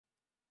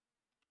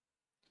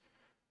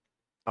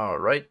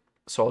Alright,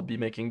 so I'll be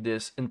making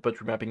this input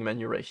remapping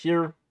menu right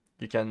here.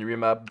 You can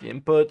remap the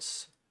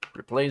inputs,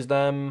 replace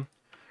them,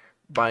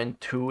 bind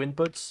two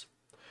inputs,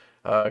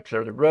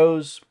 clear the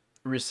rows,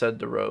 reset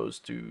the rows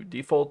to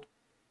default,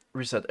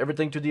 reset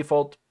everything to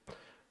default,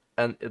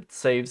 and it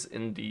saves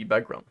in the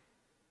background.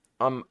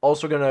 I'm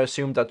also going to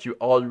assume that you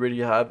already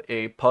have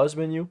a pause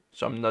menu,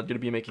 so I'm not going to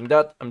be making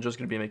that. I'm just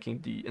going to be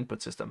making the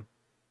input system.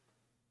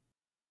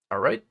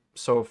 Alright,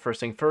 so first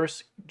thing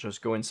first,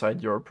 just go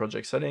inside your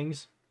project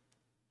settings,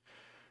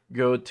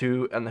 go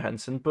to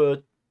enhance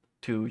input,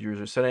 to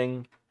user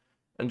setting,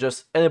 and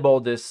just enable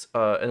this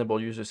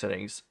enable user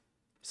settings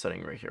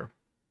setting right here.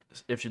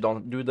 If you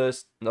don't do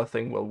this,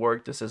 nothing will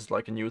work. This is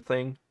like a new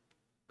thing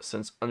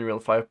since Unreal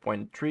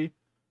 5.3,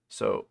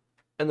 so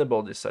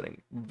enable this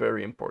setting,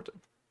 very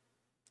important.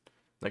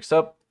 Next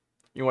up,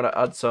 you want to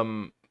add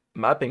some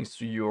mappings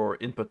to your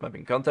input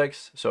mapping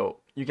context. So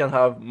you can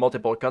have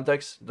multiple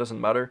contexts,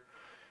 doesn't matter.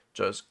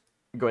 Just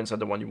go inside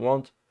the one you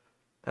want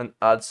and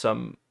add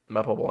some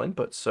mappable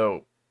inputs.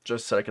 So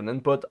just select an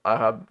input. I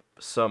have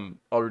some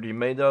already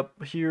made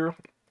up here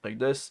like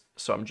this.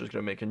 So I'm just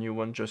going to make a new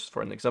one just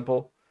for an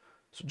example.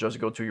 So just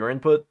go to your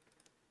input,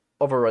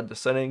 override the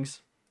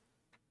settings,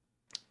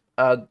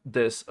 add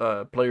this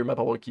player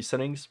mappable key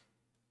settings,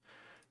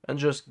 and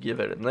just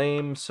give it a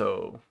name.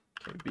 So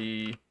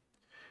maybe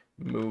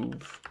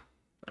move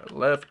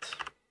left.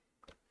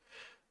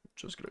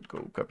 Just gonna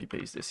go copy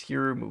paste this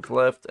here, move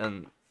left,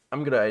 and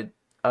I'm gonna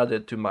add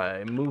it to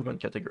my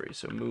movement category.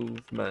 So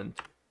movement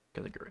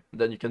category.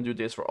 And then you can do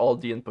this for all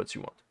the inputs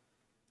you want.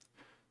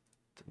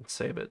 Then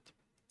save it.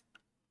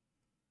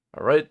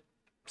 All right.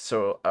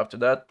 So after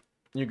that,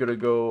 you're gonna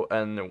go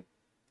and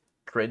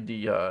create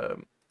the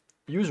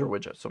user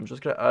widget. So I'm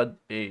just gonna add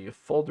a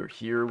folder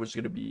here, which is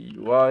gonna be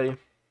UI.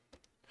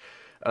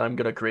 And I'm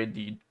gonna create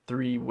the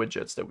 3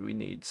 widgets that we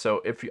need.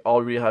 So if you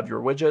already have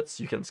your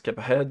widgets, you can skip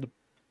ahead.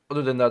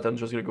 Other than that, I'm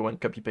just gonna go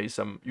and copy paste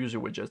some user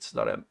widgets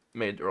that I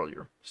made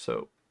earlier.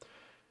 So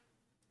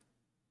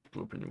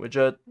blueprint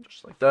widget,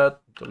 just like that,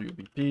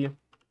 WBP.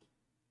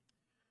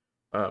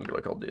 I'm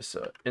gonna call this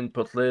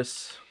input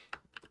list,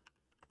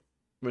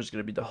 which is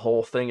gonna be the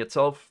whole thing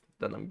itself.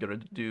 Then I'm gonna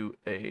do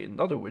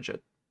another widget,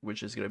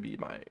 which is gonna be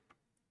my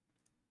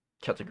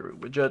category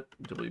widget,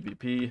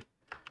 WBP,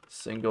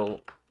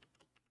 single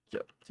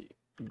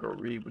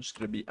category, which is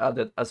gonna be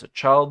added as a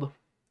child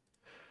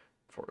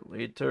for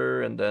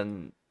later, and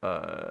then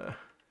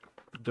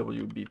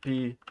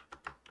WBP,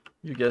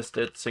 you guessed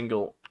it,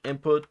 single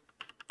input,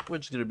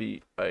 which is gonna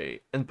be a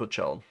input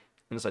child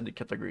inside the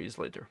categories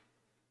later.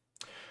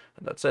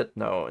 And that's it.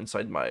 Now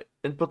inside my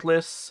input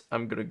list,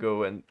 I'm gonna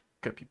go and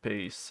copy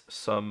paste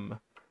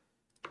some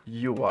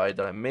UI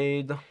that I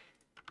made.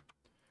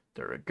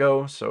 There we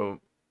go.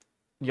 So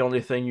the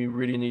only thing you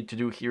really need to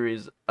do here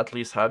is at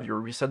least have your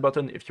reset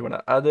button if you want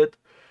to add it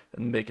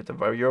and make it a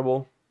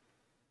variable.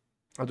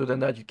 Other than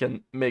that, you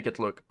can make it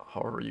look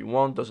however you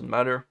want, doesn't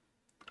matter.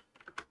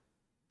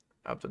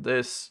 After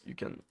this, you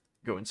can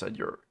go inside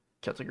your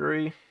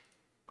category.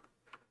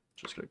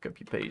 Just gonna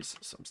copy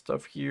paste some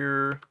stuff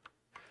here.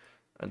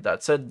 And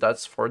that's it.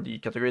 That's for the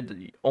category.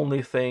 The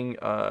only thing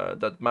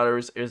that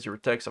matters is your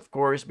text, of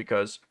course,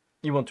 because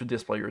you want to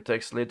display your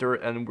text later,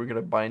 and we're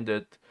gonna bind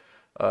it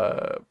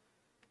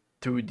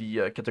to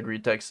the category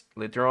text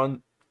later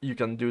on. You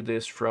can do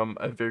this from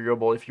a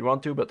variable if you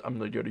want to, but I'm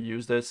not going to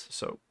use this,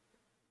 so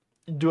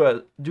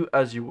do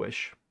as you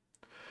wish.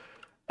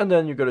 And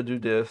then you're going to do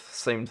the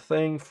same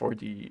thing for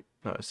the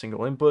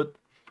single input.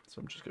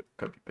 So I'm just going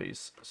to copy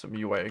paste some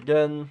UI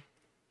again.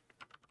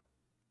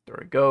 There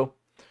we go.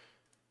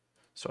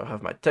 So I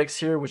have my text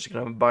here, which is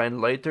going to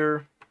bind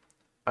later.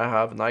 I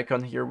have an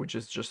icon here, which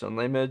is just an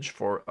image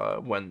for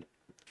when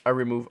I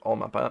remove all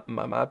my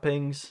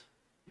mappings.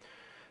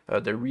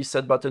 The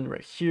reset button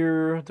right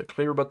here, the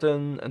clear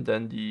button, and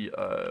then the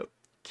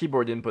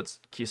keyboard inputs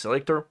key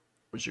selector,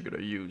 which you're going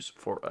to use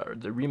for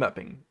the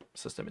remapping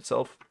system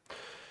itself.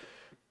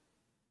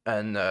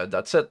 And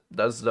that's it.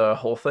 That's the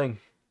whole thing.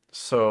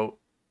 So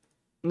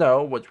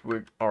now what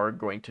we are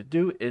going to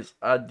do is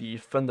add the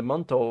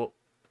fundamental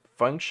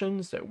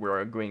functions that we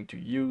are going to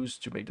use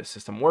to make the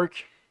system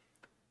work.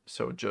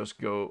 So just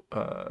go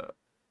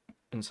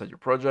inside your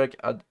project,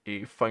 add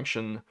a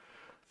function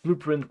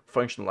blueprint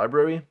function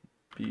library,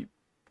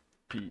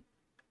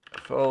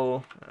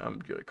 BPFL. I'm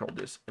gonna call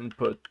this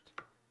input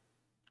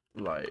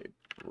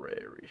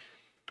library.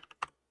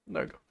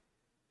 There we go.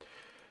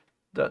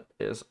 That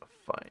is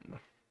fine.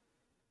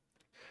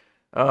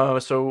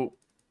 So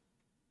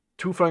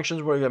 2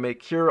 functions we're gonna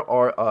make here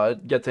are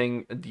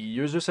getting the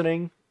user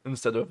setting.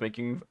 Instead of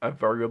making a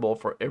variable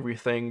for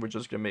everything, we're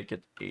just gonna make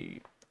it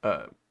a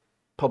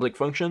public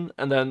function,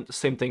 and then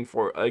same thing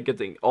for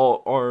getting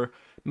all our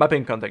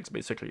mapping context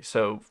basically.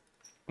 So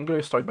I'm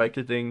going to start by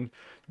getting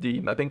the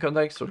mapping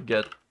context, so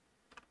get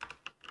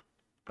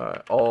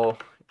all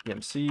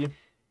EMC.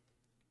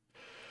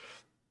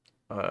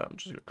 I'm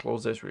just going to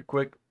close this real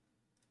quick.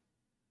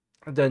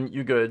 And then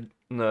you're going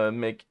to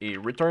make a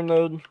return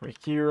node right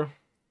here.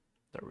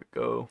 There we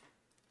go.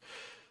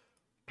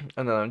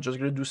 And then I'm just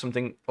gonna do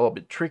something a little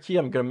bit tricky.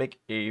 I'm gonna make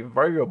a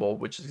variable,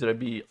 which is gonna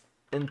be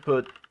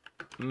input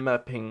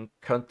mapping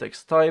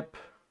context type,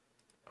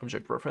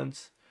 object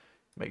reference.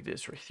 Make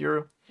this right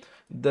here.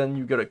 Then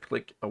you gotta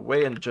click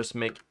away and just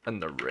make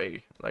an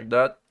array like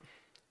that.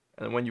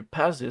 And when you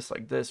pass this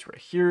like this right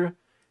here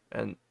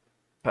and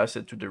pass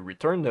it to the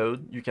return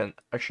node, you can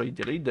actually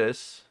delete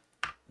this,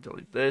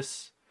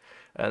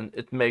 and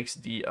it makes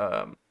the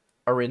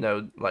array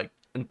node like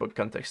input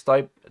context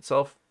type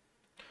itself.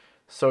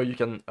 So you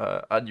can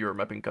add your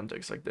mapping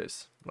context like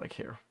this, like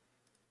here.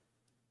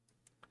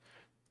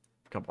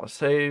 Compile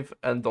save,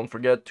 and don't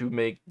forget to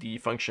make the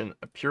function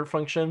a pure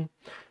function.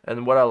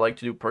 And what I like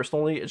to do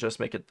personally is just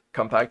make it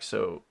compact,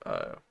 so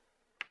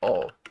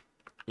all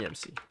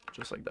EMC,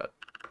 just like that.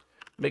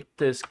 Make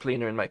this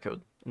cleaner in my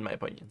code, in my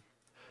opinion.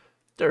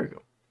 There you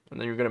go. And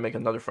then you're gonna make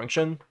another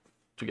function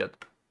to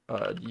get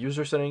the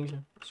user settings.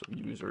 So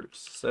user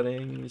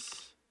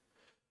settings.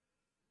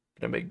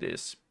 Gonna make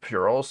this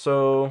pure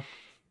also.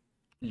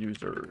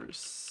 User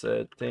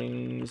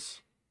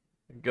settings.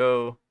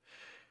 Go.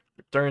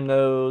 Return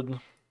node.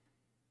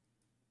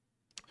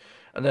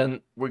 And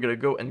then we're gonna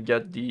go and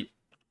get the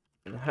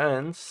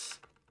enhance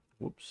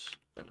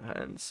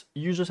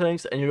user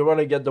settings, and you want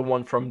to get the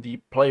one from the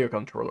player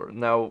controller.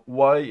 Now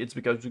why? It's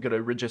because we're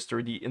gonna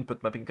register the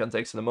input mapping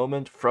context in a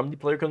moment from the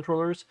player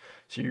controllers,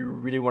 so you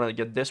really want to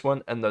get this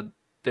one and not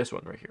this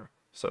one right here.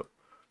 So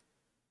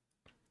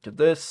get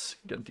this,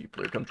 get the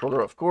player controller,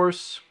 of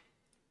course.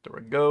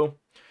 There we go.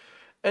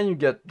 And you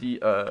get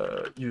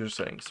the user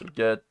settings. So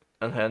get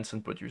enhance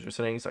input user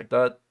settings like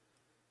that.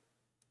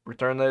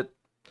 Return it.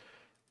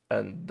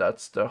 And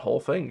that's the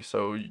whole thing.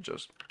 So you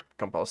just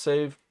compile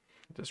save,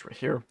 this right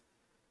here.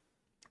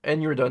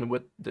 And you're done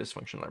with this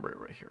function library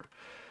right here.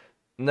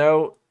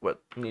 Now,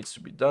 what needs to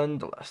be done,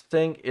 the last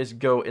thing, is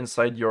go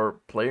inside your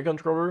player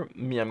controller.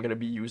 Me, I'm going to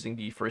be using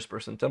the first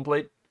person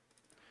template.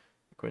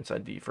 Go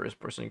inside the first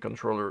person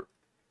controller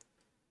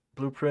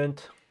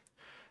blueprint.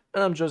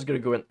 And I'm just going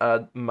to go and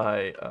add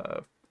my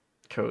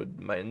code,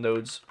 my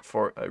nodes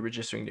for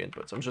registering the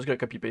inputs. I'm just going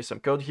to copy paste some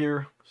code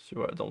here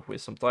so I don't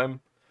waste some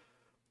time.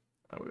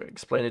 I'm going to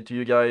explain it to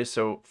you guys.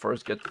 So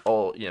first get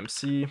all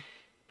EMC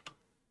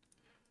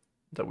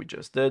that we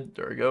just did.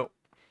 There we go.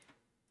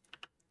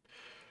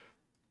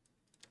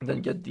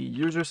 Then get the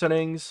user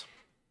settings.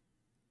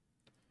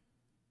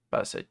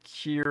 Pass it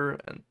here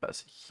and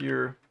pass it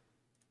here.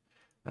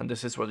 And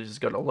this is what it's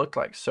going to look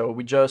like. So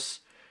we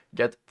just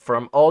get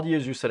from all the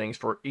user settings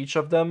for each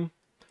of them.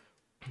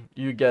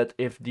 You get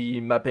if the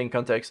mapping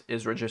context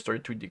is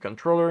registered to the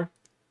controller.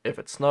 If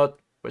it's not,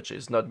 which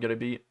is not going to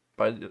be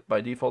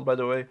by default, by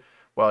the way,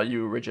 while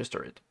you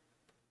register it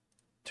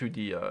to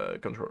the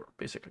controller,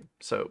 basically.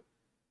 So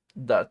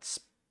that's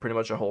pretty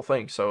much the whole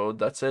thing. So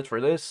that's it for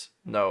this.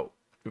 Now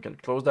you can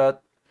close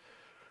that.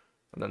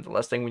 And then the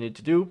last thing we need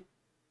to do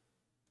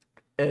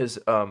is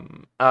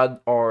add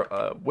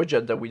our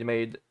widget that we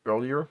made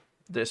earlier.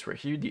 This right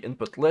here, the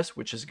input list,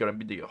 which is going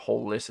to be the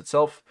whole list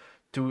itself,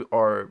 to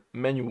our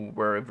menu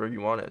wherever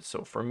you want it.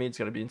 So for me, it's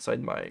going to be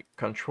inside my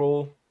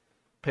control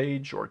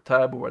page or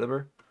tab or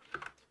whatever.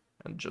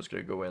 I'm just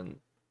going to go and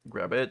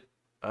grab it,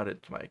 add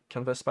it to my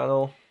canvas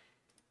panel.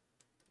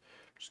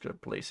 Just going to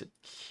place it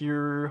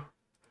here.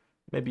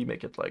 Maybe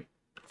make it like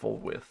full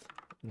width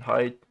and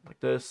height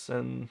like this,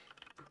 and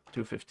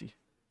 250.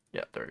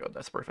 Yeah, there you go.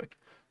 That's perfect.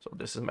 So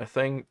this is my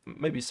thing.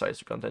 Maybe size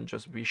to content,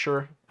 just to be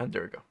sure. And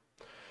there you go.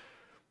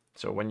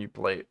 So when you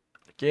play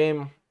the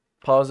game,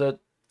 pause it,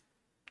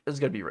 it's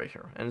going to be right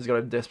here. And it's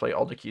going to display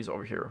all the keys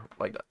over here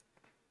like that.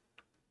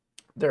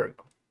 There we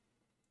go.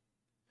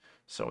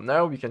 So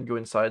now we can go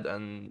inside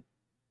and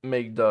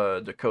make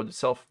the code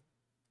itself.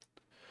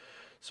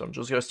 So I'm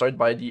just going to start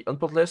by the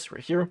input list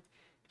right here.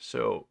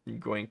 So I'm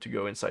going to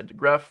go inside the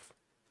graph,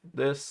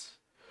 this.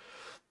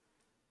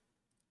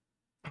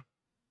 I'm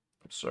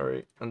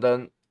sorry. And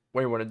then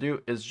what you want to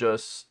do is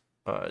just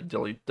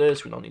delete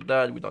this. We don't need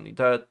that. We don't need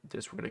that.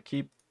 This we're going to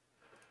keep.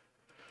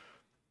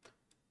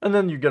 And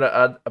then you're going to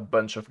add a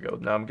bunch of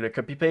code. Now I'm going to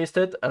copy paste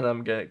it and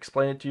I'm going to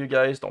explain it to you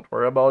guys. Don't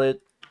worry about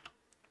it.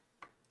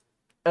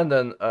 And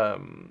then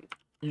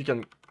you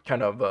can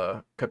kind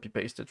of copy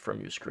paste it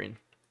from your screen.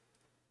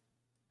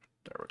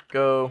 There we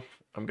go.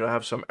 I'm going to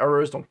have some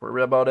errors. Don't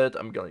worry about it.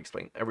 I'm going to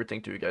explain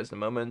everything to you guys in a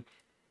moment.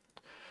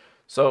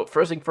 So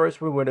first thing first,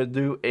 what we're going to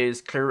do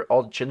is clear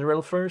all the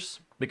general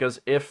first.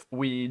 Because if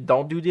we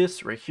don't do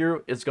this right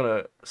here, it's going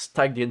to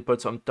stack the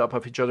inputs on top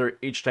of each other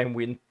each time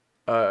we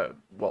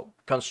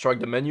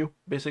construct the menu,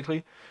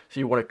 basically. So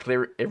you want to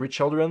clear every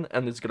children,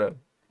 and it's going to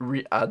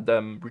re-add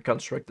them,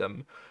 reconstruct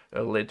them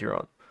later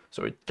on.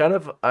 So it kind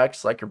of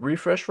acts like a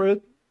refresh for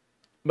it,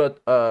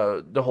 but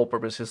the whole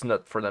purpose is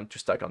not for them to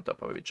stack on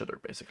top of each other,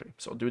 basically.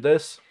 So do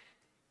this.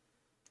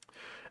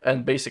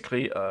 And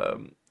basically,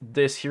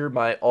 this here,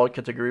 my all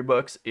category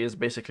box, is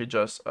basically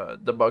just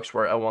the box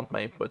where I want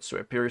my inputs to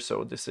appear.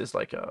 So this is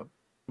like a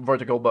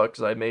vertical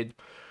box I made,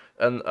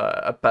 and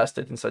I passed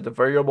it inside the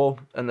variable,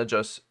 and I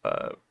just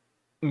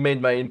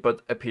made my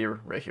input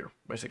appear right here,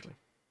 basically.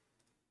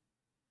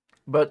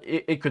 But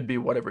it could be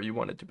whatever you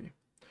want it to be.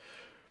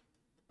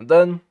 And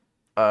then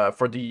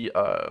for the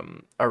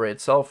array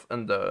itself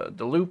and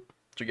the loop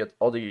to get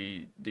all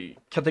the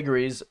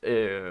categories,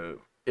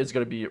 it's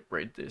gonna be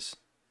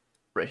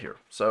right here.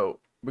 So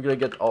we're gonna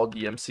get all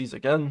the MCs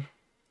again,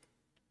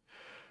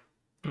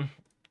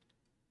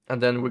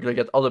 and then we're gonna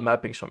get all the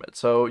mappings from it.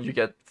 So you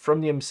get from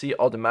the MC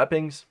all the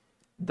mappings.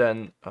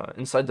 Then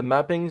inside the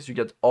mappings, you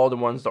get all the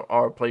ones that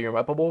are player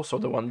mappable. So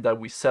the one that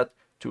we set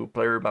to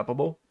player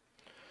mappable.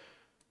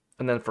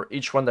 And then for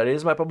each one that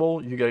is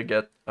mappable, you gotta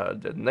get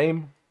the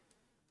name.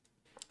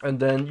 And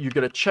then you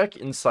gotta check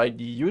inside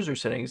the user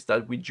settings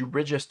that we do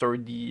register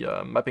the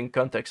mapping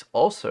context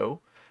also,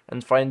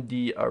 and find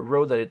the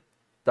row that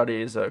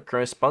is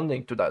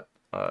corresponding to that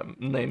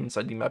name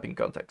inside the mapping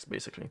context,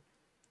 basically.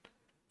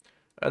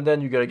 And then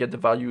you gotta get the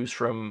values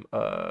from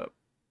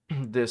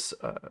this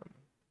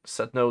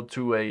set node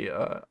to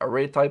a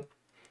array type,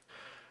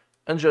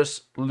 and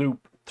just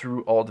loop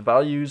through all the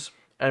values.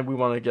 And we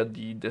want to get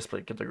the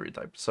display category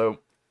type. So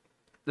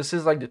this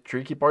is like the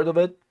tricky part of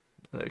it.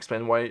 I'll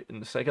explain why in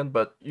a second,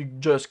 but you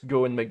just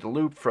go and make the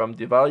loop from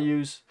the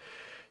values.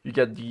 You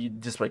get the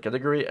display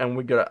category, and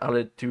we're gonna add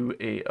it to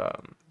a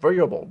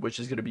variable, which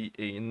is gonna be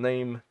a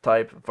name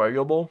type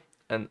variable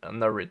and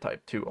an array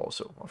type too,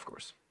 also, of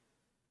course.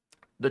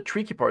 The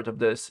tricky part of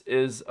this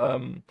is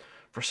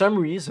for some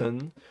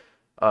reason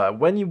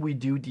when we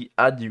do the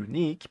add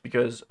unique,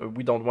 because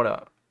we don't want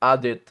to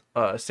add it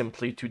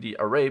simply to the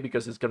array,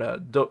 because it's gonna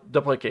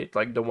duplicate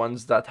like the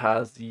ones that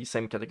has the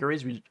same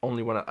categories. We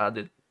only want to add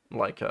it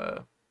like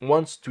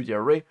once to the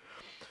array.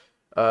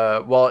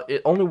 Well,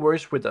 it only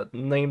works with a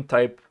name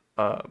type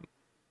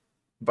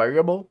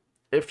variable.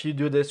 If you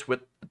do this with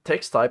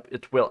text type,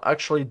 it will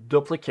actually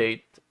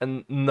duplicate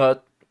and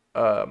not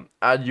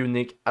add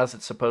unique as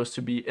it's supposed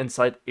to be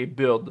inside a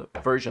build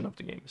version of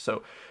the game.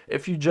 So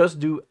if you just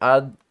do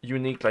add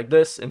unique like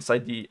this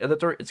inside the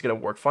editor, it's gonna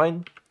work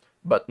fine,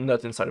 but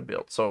not inside a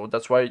build. So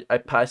that's why I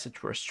pass it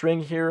to a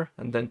string here,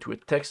 and then to a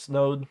text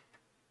node,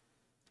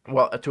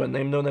 well, to a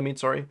name node, I mean,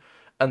 sorry,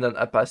 and then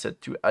I pass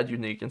it to add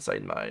unique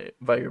inside my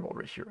variable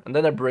right here. And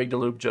then I break the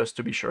loop just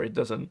to be sure it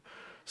doesn't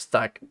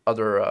stack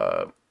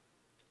other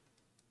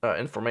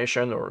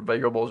information or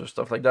variables or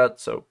stuff like that.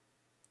 So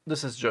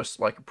this is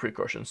just like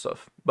precaution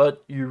stuff,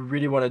 but you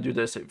really want to do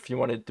this if you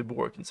want it to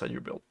work inside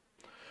your build.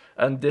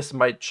 And this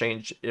might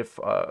change if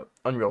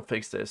Unreal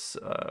fix this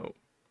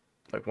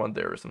like one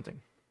day or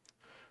something.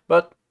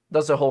 But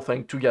that's the whole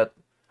thing, to get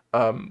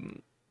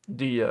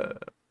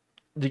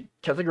the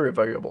category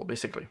variable,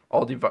 basically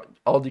all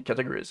the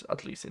categories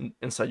at least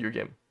inside your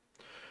game.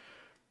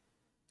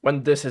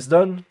 When this is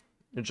done,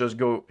 you just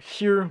go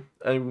here,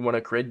 and we want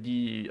to create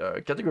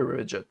the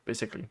category widget,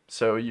 basically.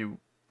 So you,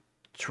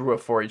 through a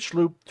for each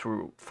loop,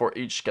 for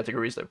each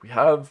categories that we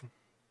have,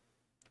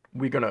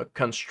 we're gonna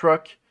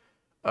construct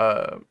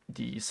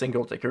the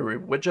single category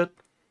widget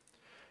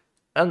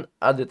and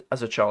add it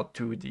as a child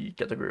to the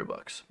category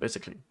box,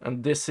 basically.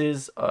 And this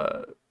is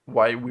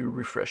why we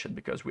refresh it,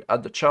 because we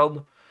add the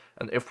child,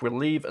 and if we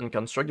leave and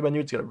construct the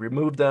menu, it's gonna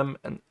remove them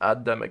and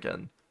add them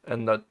again,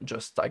 and not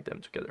just tag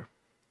them together.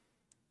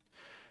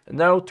 And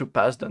now to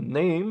pass the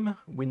name,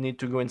 we need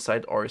to go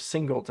inside our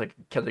single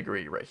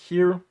category right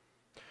here,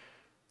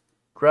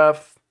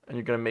 graph, and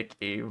you're gonna make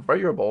a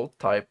variable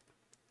type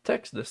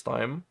text this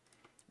time,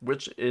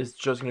 which is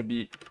just gonna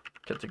be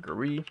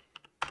category,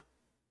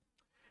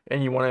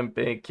 and you want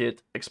to make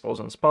it expose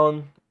and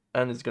spawn,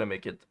 and it's gonna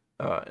make it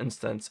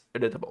instance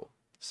editable.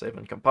 Save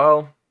and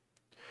compile.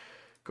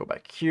 Go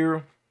back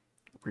here,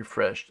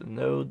 refresh the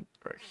node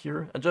right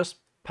here, and just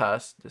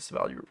pass this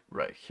value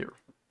right here.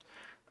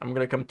 I'm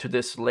gonna come to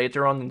this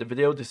later on in the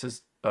video. This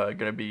is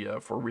gonna be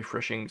for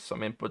refreshing some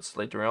inputs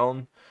later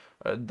on.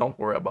 Don't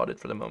worry about it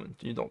for the moment.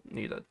 You don't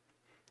need it.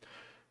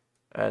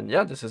 And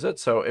yeah, this is it.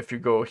 So if you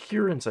go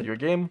here inside your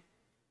game,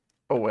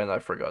 oh, and I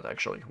forgot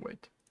actually,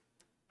 wait.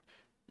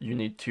 You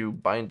need to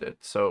bind it.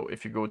 So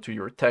if you go to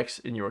your text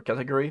in your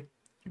category,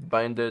 you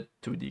bind it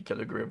to the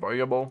category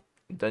variable,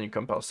 then you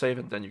compile save,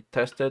 and then you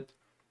test it.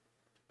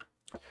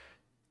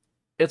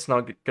 It's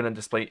not gonna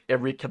display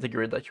every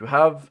category that you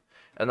have.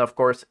 And of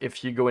course,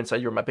 if you go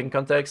inside your mapping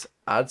context,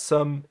 add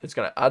some, it's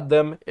gonna add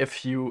them.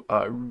 If you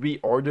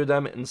reorder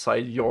them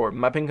inside your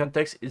mapping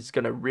context, it's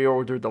gonna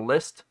reorder the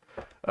list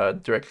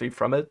directly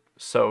from it.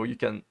 So you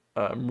can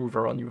move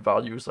around your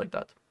values like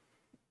that.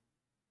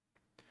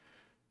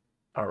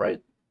 All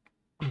right.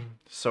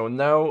 So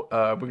now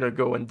we're gonna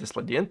go and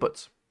display the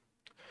inputs.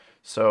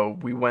 So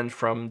we went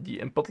from the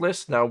input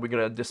list. Now we're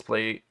gonna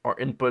display our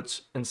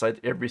inputs inside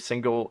every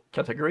single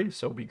category.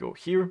 So we go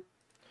here,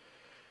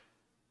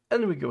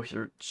 and we go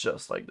here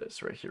just like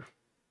this right here.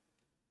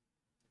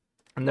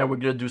 And now we're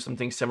gonna do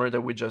something similar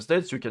that we just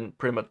did. So you can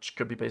pretty much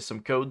copy paste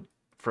some code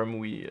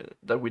from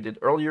that we did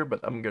earlier, but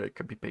I'm gonna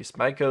copy paste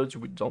my code so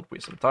we don't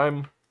waste some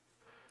time.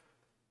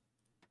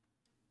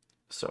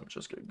 So I'm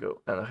just gonna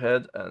go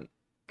ahead and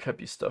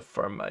copy stuff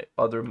from my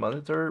other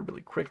monitor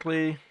really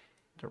quickly.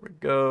 There we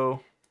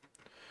go.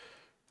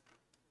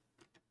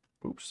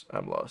 Oops,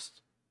 I'm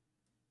lost.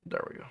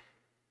 There we go.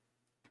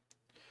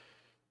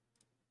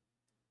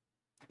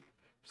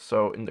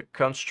 So in the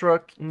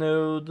construct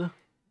node,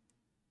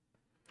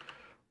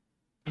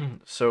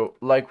 so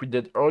like we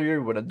did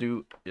earlier, what I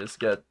do is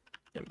get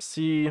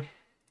MC,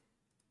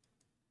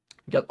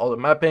 get all the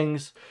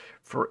mappings.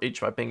 For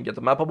each mapping, get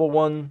the mappable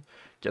one,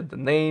 get the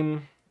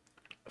name,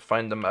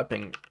 find the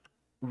mapping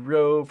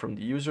row from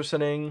the user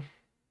setting,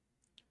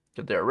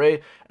 get the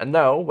array, and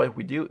now what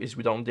we do is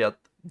we don't get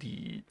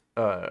the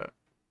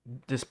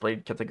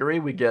displayed category,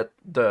 we get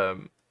the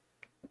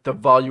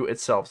value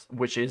itself,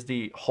 which is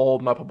the whole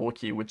mappable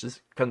key, which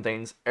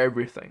contains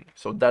everything.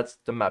 So that's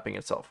the mapping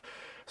itself.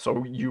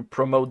 So you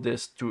promote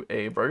this to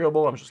a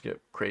variable. I'm just gonna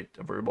create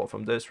a variable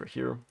from this right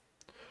here,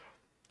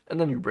 and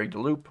then you break the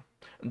loop.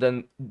 And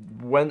then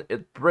when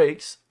it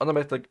breaks,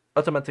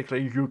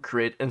 automatically you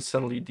create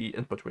instantly the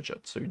input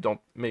widget. So you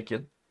don't make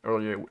it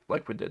earlier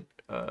like we did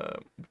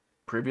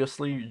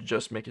previously, you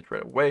just make it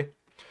right away.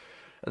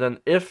 And then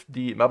if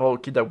the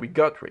mappable key that we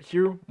got right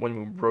here when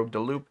we broke the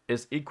loop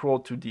is equal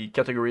to the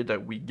category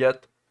that we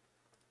get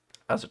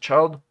as a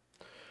child,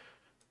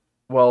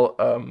 well,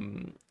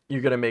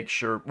 you're gonna make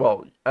sure,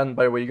 well, and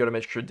by the way, you gotta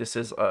make sure this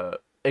is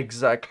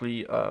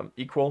exactly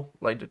equal,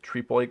 like the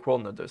triple equal,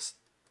 not this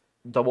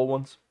double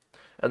ones.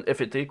 And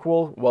if it's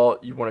equal, well,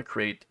 you want to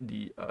create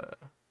the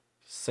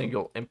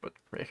single input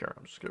right here.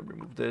 I'm just going to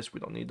remove this. We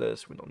don't need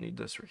this. We don't need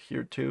this right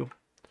here too.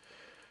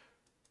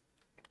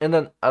 And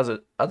then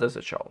add as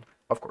a child,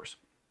 of course.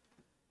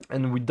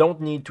 And we don't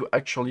need to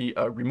actually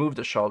remove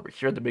the child right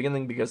here at the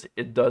beginning because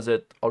it does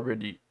it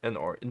already in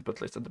our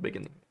input list at the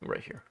beginning right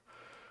here.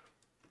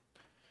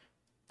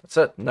 That's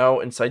it.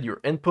 Now inside your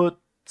input,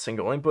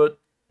 single input,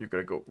 you're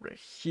going to go right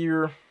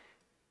here.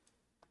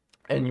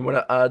 And you want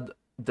to add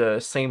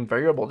the same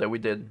variable that we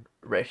did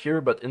right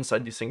here, but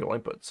inside the single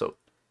input. So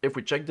if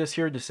we check this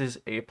here, this is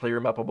a player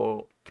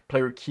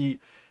key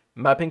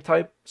mapping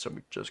type. So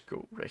we just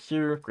go right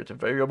here, create a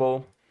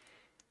variable,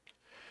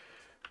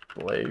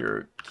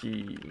 player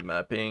key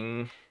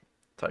mapping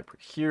type right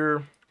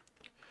here.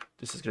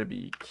 This is going to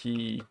be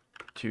key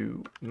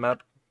to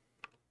map.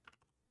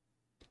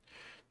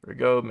 There we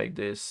go. Make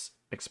this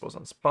expose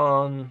on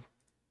spawn,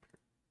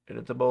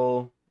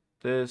 editable,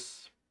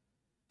 this.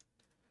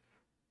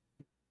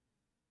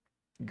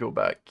 Go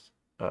back,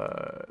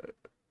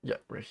 yeah,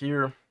 right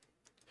here,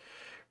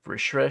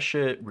 refresh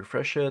it,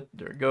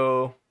 there you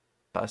go,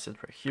 pass it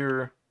right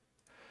here,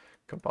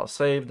 compile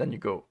save, then you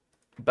go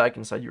back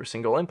inside your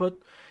single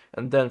input,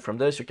 and then from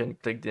this you can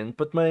take the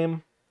input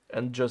name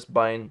and just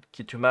bind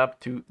key to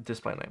map to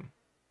display name.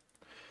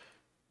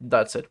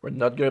 That's it. We're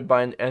not going to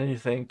bind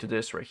anything to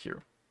this right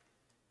here.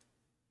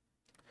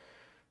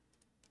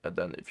 And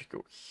then if you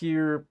go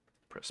here,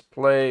 press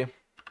play,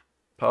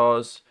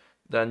 pause,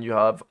 then you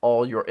have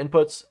all your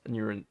inputs,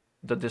 and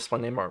the display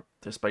name are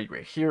displayed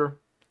right here,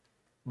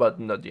 but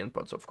not the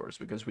inputs, of course,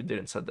 because we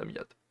didn't set them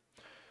yet.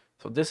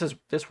 So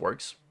this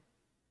works.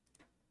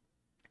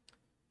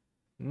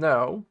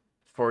 Now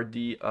for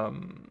the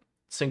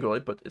single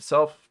input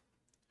itself,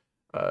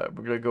 we're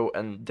gonna go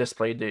and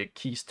display the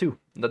keys too.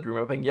 Not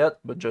remapping yet,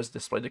 but just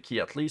display the key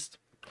at least.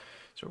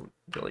 So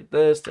delete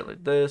this,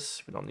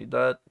 we don't need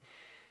that.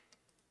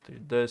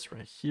 Delete this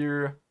right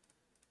here.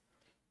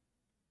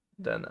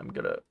 Then I'm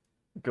gonna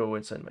go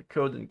inside my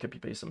code and copy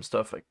paste some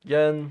stuff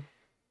again.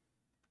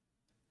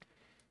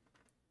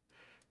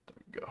 There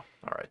we go.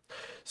 All right.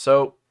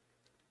 So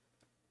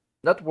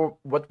what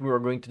we're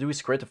going to do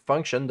is create a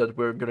function that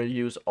we're going to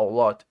use a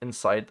lot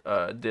inside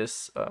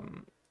this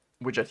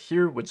widget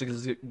here, which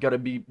is going to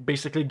be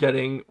basically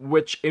getting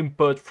which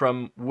input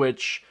from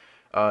which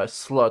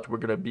slot we're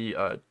going to be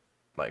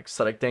like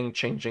selecting,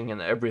 changing, and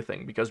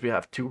everything, because we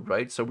have two,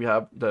 right? So we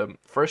have the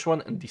first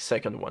one and the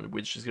second one,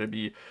 which is going to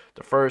be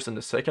the first and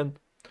the second.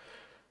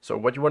 So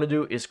what you want to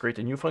do is create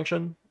a new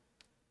function,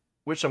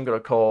 which I'm going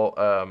to call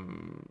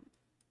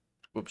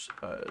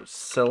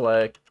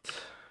select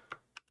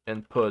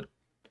input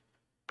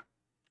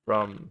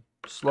from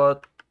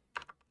slot.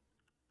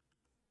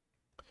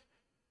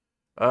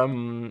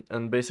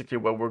 And basically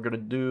what we're going to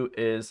do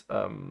is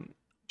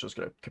just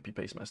going to copy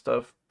paste my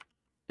stuff,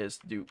 is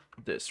do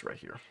this right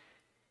here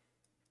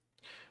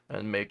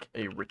and make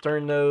a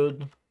return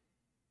node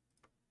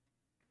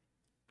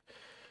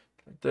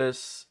like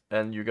this,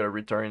 and you're going to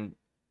return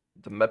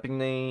the mapping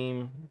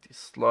name, the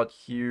slot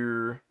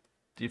here,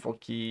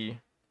 default key. You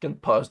can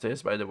pause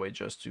this, by the way,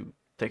 just to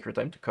take your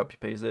time to copy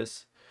paste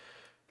this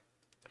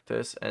like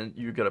this, and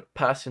you're gonna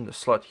pass in the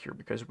slot here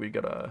because we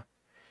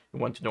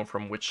want to know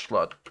from which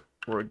slot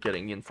we're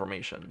getting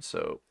information.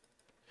 So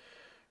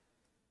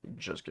I'm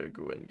just gonna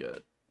go and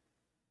get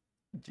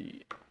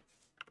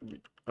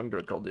I'm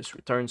gonna call this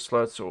return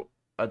slot, so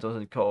I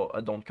don't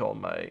call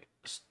my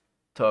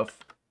stuff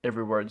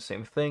everywhere the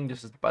same thing.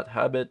 This is the bad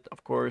habit,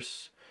 of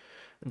course.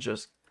 And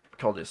just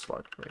call this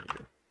slot right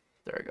here.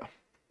 There you go.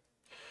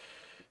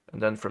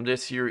 And then from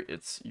this here,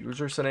 it's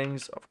user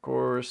settings, of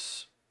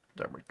course.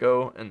 There we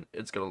go. And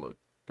it's gonna look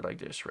like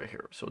this right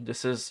here. So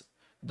this is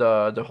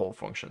the whole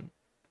function.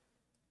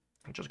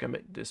 I'm just gonna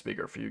make this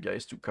bigger for you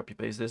guys to copy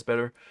paste this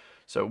better.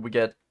 So we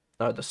get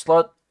the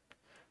slot,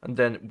 and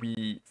then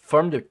we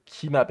from the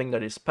key mapping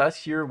that is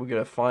passed here, we're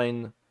gonna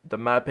find the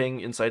mapping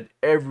inside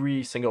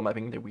every single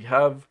mapping that we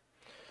have,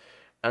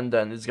 and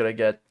then it's gonna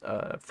get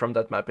from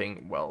that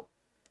mapping, well,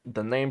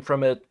 the name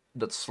from it,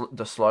 the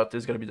slot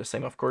is gonna be the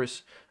same, of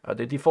course,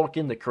 the default key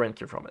and the current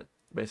key from it,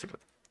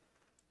 basically.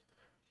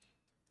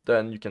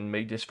 Then you can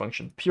make this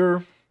function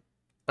pure,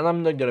 and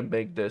I'm not gonna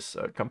make this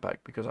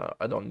compact because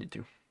I don't need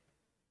to.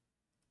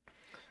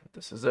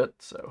 This is it.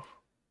 So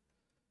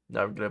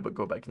now we're gonna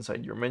go back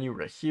inside your menu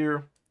right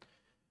here,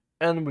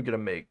 and we're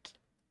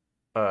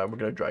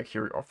gonna drag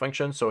here our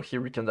function. So here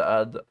we can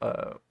add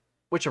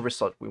whichever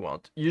slot we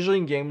want. Usually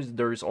in games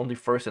there's only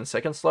first and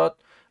second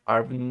slot.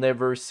 I've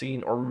never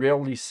seen or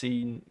rarely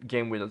seen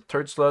game with a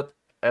third slot,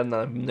 and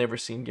I've never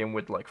seen game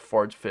with like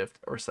fourth, fifth,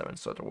 or seventh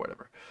slot or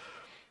whatever.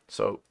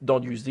 So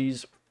don't use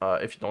these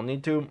if you don't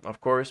need to, of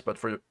course, but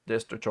for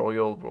this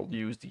tutorial, we'll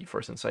use the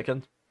first and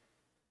second.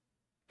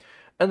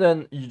 And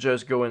then you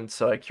just go and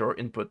select your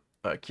input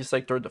key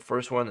selector, the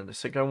first one and the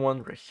second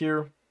one right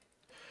here.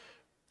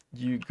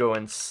 You go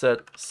and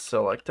set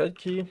selected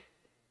key.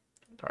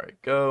 There you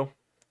go.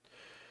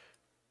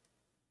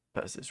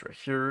 Pass this right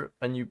here,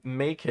 and you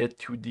make it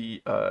to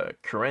the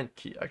current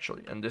key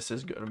actually, and this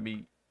is gonna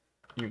be,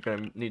 you're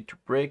gonna need to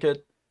break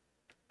it.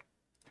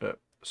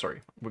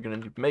 Sorry, we're gonna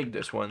need to make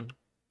this one.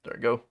 There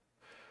you go.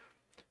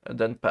 And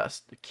then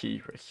pass the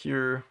key right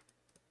here.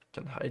 You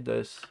can hide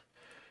this.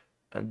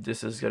 And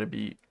this is gonna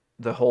be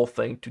the whole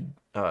thing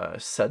to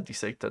set the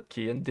selected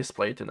key and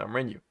display it in our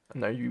menu. And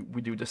now we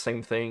do the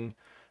same thing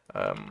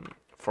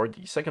for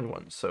the second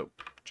one. So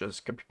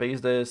just copy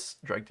paste this,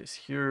 drag this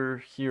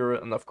here, here,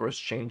 and of course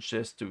change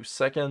this to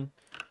second.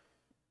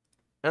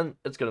 And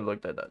it's gonna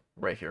look like that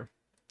right here.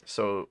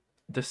 So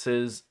this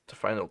is the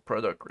final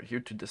product right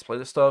here to display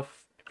the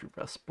stuff. If you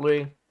press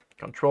play,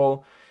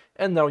 control,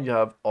 and now you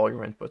have all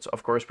your inputs.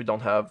 Of course, we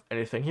don't have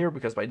anything here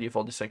because by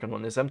default the second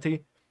one is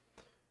empty,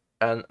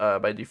 and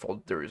by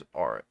default there is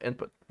our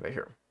input right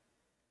here.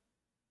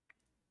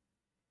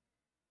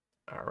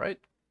 All right.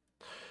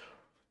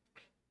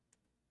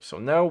 So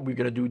now we're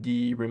gonna do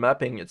the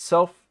remapping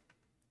itself.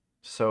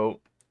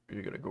 So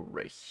you're gonna go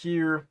right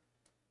here,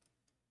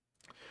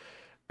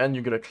 and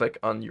you're gonna click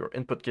on your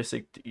input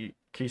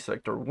key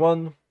selector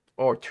 1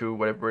 or 2,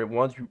 whatever you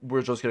want.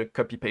 We're just gonna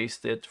copy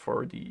paste it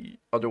for the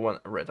other one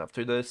right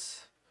after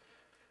this.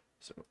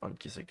 So on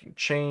key selecting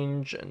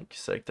change and key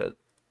selected,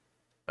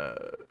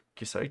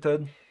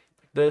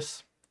 like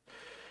this.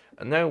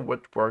 And now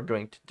what we're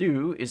going to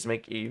do is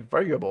make a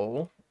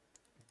variable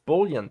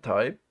Boolean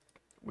type,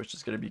 which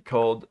is going to be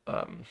called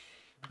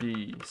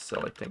be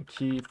selecting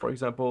key, for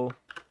example.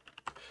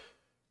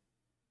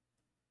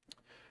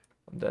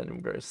 And then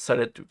we're going to set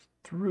it to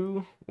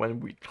true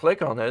when we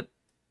click on it.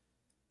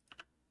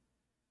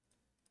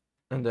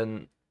 And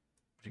then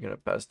you're going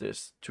to pass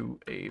this to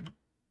a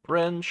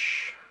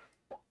branch.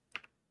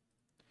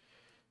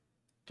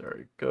 There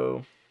you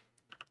go.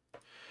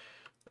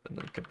 And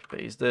then copy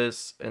paste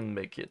this and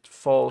make it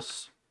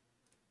false.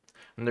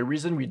 And the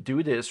reason we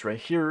do this right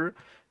here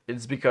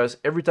is because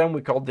every time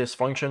we call this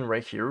function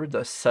right here,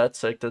 the set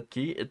selected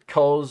key, it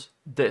calls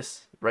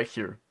this right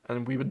here.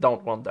 And we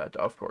don't want that,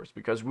 of course,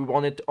 because we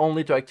want it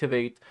only to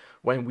activate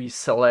when we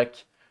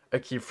select a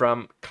key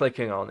from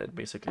clicking on it,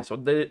 basically. So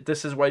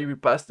this is why we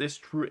pass this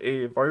through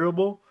a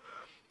variable.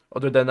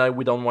 Other than that,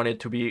 we don't want it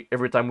to be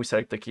every time we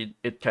select the key,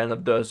 it kind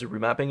of does the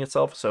remapping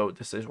itself. So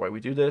this is why we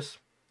do this.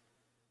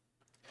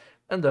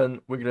 And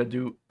then we're gonna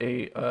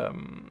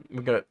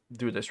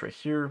do this right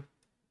here.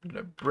 We're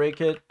gonna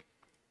break it.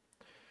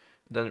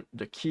 Then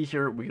the key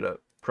here, we're gonna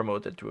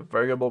promote it to a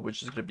variable,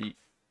 which is gonna be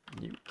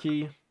new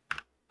key.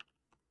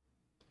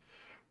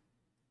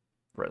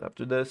 Right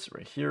after this,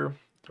 right here.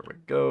 There we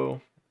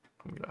go.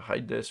 I'm gonna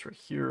hide this right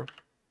here.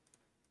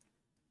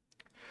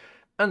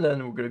 And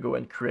then we're gonna go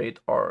and create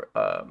our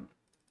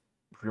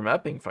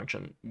remapping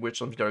function,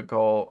 which I'm gonna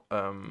call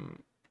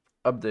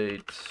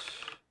update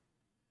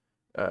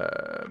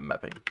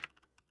mapping.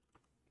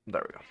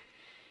 There we go.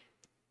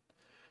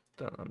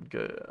 Then I'm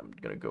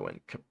gonna go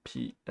and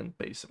copy and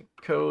paste some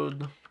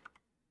code.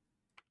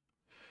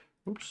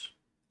 Oops.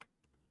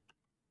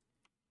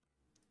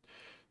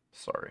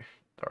 Sorry.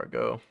 There we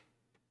go.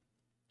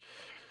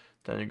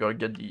 Then you gotta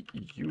get the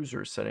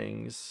user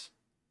settings.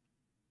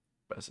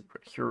 Pass it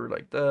right here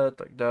like that,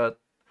 like that.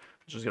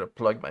 I'm just gonna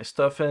plug my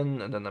stuff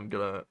in, and then I'm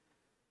gonna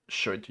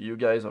show it to you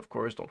guys. Of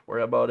course, don't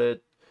worry about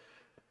it.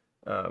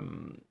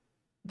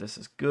 This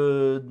is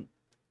good.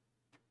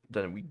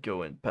 Then we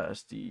go and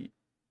pass the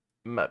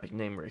mapping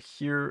name right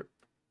here.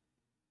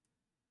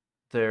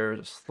 There's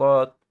a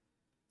slot,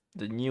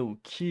 the new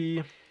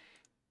key,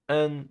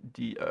 and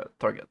the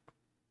target.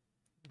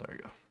 There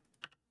you go.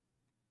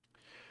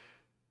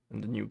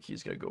 And the new key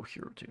is gonna go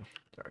here too.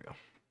 There we go.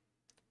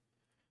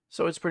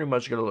 So it's pretty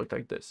much gonna look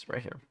like this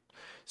right here.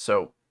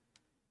 So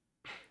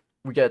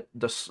we get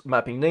the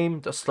mapping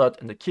name, the slot,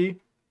 and the key,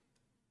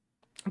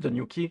 the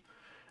new key.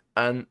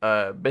 And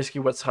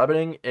basically what's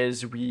happening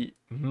is we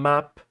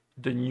map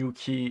the new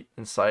key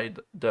inside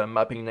the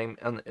mapping name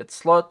and its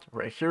slot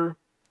right here.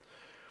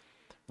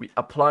 we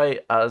apply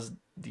as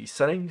the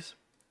settings,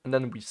 and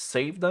then we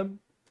save them,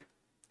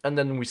 and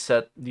then we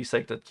set the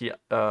selected key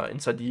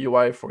inside the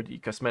UI for the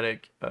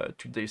cosmetic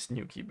to this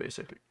new key,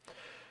 basically.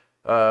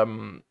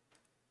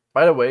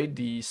 By the way,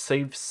 the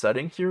save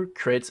setting here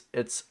creates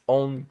its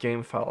own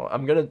game file.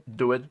 I'm gonna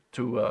do it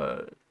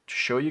to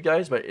show you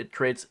guys, but it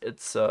creates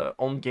its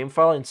own game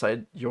file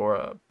inside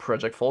your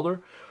project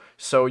folder,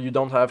 so you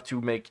don't have to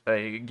make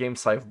a game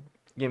save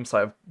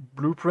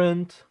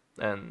blueprint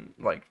and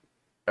like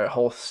a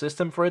whole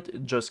system for it.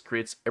 It just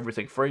creates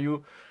everything for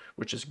you,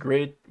 which is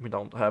great. We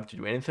don't have to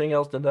do anything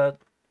else than that.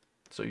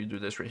 So you do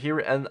this right here,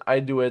 and I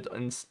do it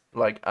in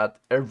like at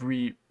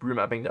every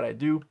remapping that I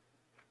do.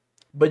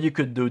 But you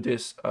could do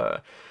this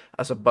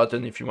as a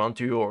button if you want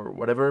to, or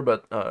whatever,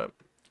 but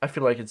I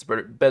feel like it's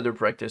better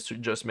practice to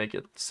just make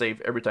it save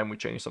every time we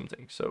change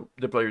something, so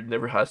the player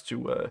never has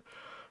to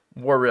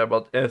worry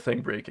about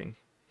anything breaking.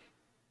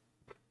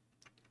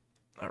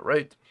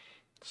 Alright,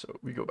 so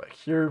we go back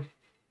here,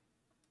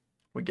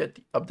 we get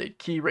the update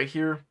key right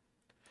here,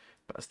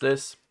 pass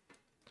this,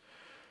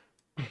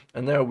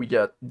 and now we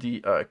get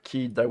the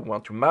key that we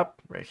want to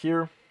map right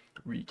here.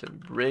 We can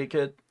break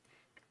it.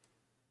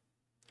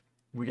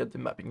 We get the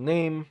mapping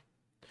name.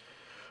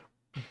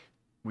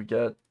 We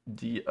get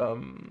the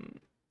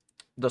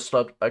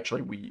slot.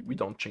 Actually, we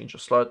don't change the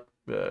slot.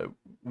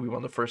 We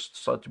want the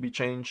first slot to be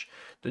changed.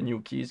 The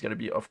new key is gonna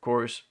be, of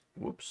course,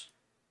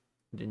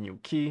 the new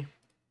key.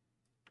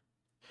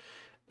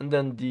 And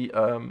then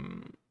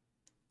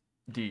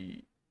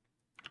the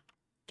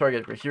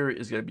target right here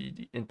is gonna be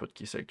the input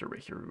key selector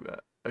right here.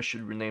 I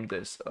should rename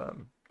this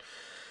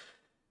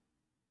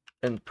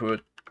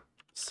input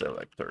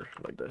selector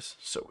like this,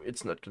 so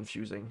it's not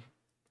confusing.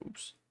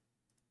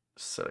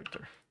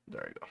 Selector.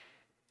 There you go.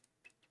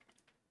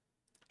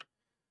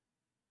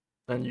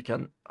 And you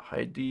can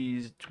hide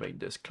these to make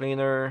this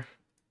cleaner.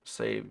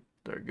 Save.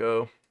 There you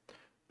go.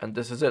 And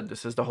this is it.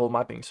 This is the whole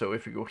mapping. So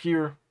if you go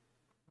here,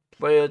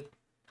 play it,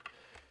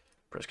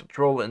 press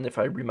Control, and if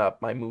I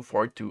remap my move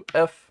forward to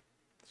F,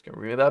 it's gonna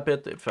remap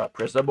it. If I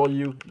press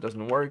W, it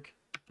doesn't work.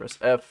 Press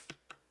F,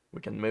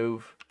 we can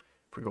move.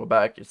 If we go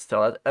back, it's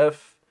still at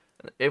F.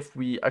 And if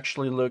we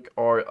actually look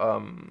our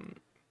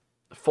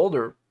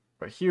folder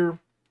right here,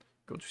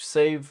 go to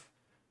save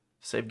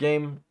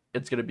game,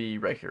 it's gonna be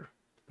right here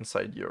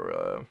inside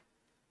your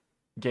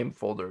game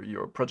folder,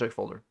 your project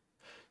folder.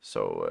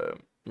 So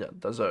yeah,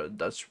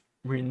 that's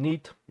really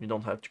neat. You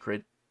don't have to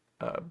create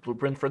a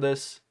blueprint for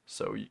this,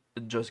 so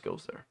it just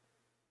goes there.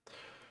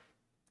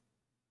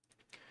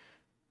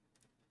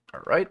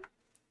 All right,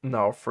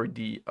 now for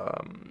the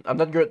I'm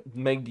not gonna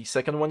make the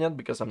second one yet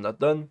because I'm not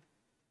done,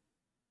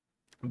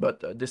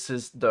 but this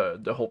is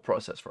the whole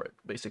process for it,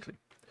 basically.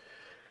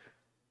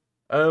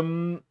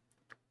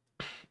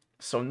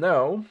 So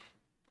now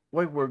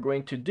what we're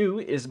going to do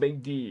is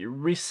make the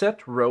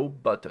reset row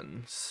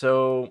button.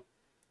 So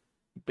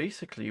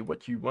basically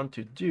what you want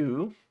to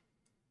do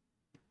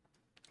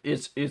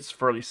is, it's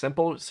fairly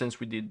simple, since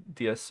we did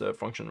this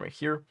function right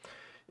here,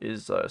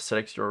 is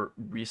select your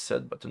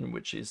reset button,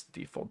 which is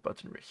default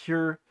button right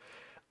here,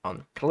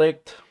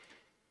 unclicked.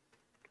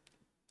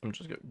 I'm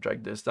just gonna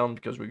drag this down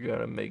because we're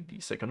gonna make the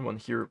second one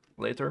here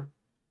later.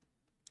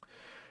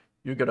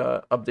 You're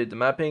gonna update the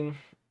mapping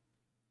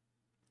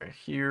right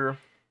here,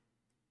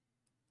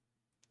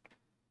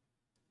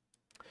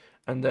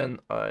 and then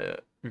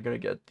you're gonna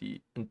get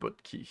the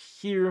input key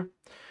here,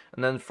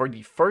 and then for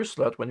the first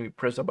slot, when we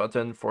press a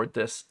button for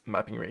this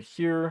mapping right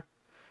here,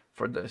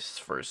 for this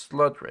first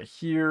slot right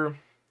here,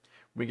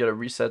 we gotta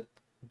reset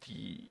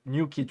the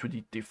new key to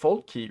the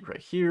default key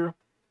right here,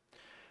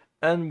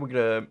 and we're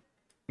gonna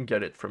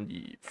get it from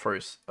the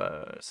first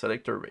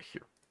selector right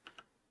here.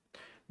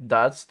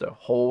 That's the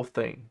whole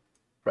thing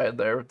right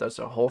there. That's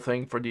the whole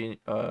thing for the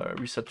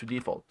reset to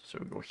default. So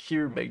we go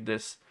here, make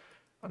this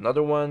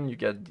another one. You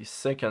get the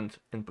second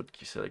input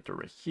key selector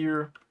right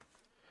here.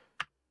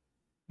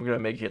 We're gonna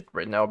make it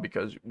right now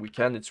because we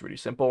can. It's really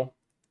simple,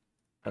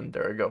 and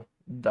there you go.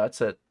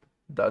 That's it.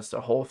 That's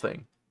the whole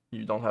thing.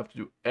 You don't have to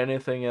do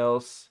anything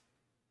else.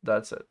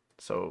 That's it.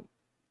 So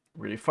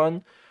really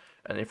fun.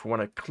 And if we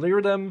want to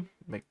clear them,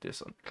 make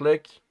this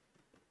unclick.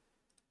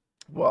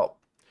 Well,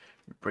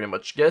 we pretty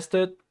much guessed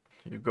it.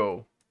 You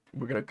go.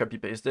 We're gonna copy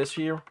paste this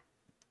here.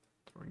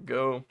 There we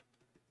go.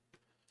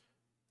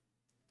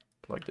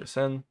 Plug this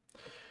in.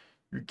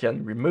 You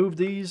can remove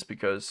these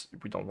because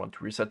we don't want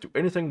to reset to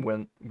anything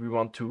when we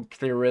want to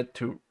clear it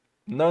to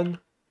none,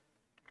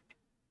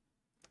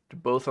 to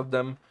both of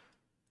them,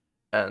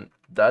 and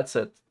that's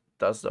it.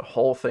 That's the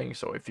whole thing.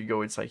 So if you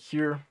go inside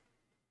here,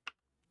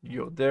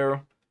 you go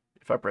there.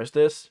 If I press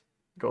this,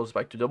 it goes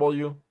back to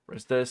W.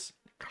 Press this,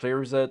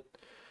 clears it.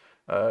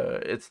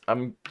 I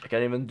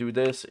can't even do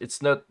this.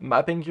 It's not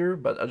mapping here,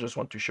 but I just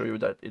want to show you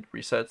that it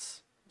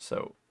resets.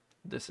 So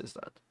this is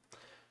that.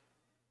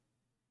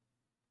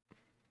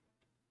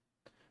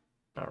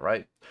 All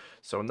right,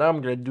 so now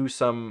I'm gonna do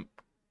some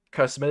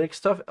cosmetic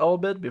stuff a little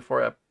bit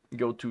before I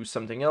go to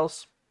something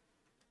else.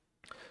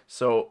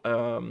 So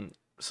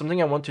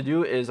something I want to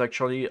do is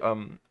actually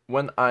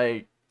when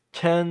I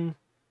can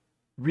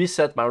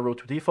reset my row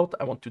to default.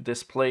 I want to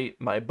display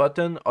my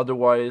button,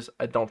 otherwise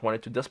I don't want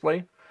it to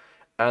display.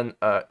 And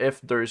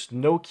if there's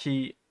no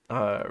key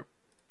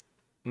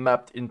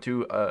mapped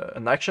into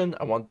an action,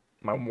 I want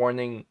my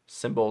warning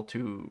symbol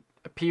to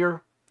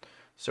appear.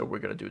 So we're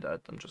gonna do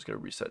that. I'm just gonna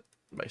reset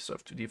my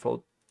stuff to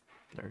default.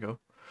 There we go.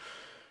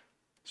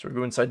 So we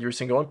go inside your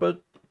single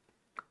input,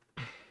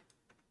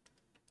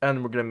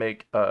 and we're gonna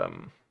make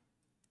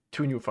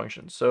 2 new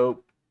functions.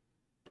 So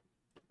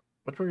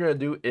what we're gonna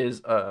do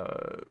is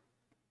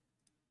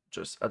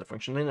just add a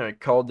function in, and I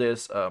call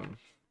this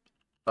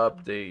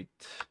update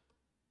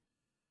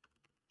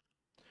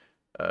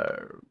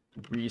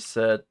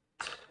reset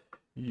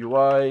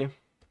UI.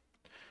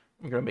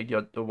 I'm gonna make the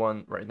other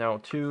one right now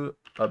too.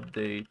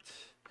 Update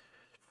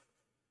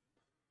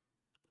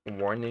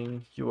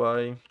warning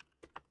UI.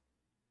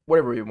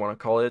 Whatever you want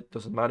to call it,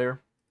 doesn't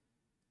matter.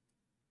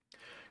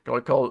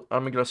 I'm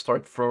gonna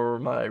start for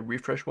my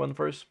refresh one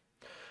first.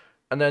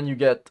 And then you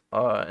get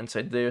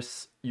inside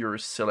this your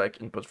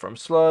select input from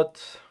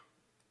slot.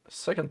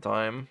 Second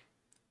time,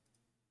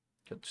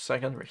 get to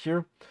second right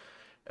here.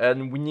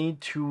 And we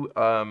need to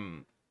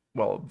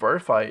well,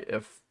 verify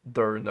if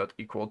they're not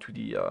equal to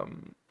the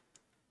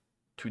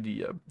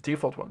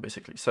default one,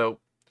 basically. So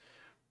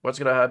what's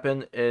gonna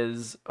happen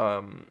is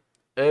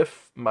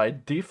if my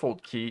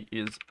default key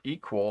is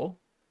equal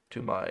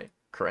to my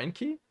current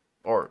key,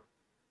 or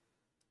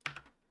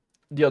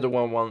the other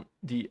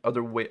the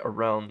other way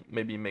around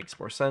maybe makes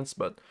more sense,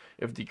 but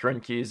if the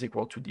current key is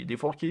equal to the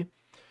default key,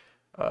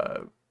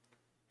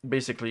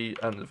 basically,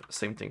 and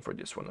same thing for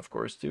this one, of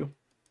course, too.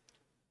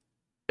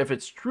 If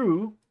it's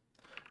true,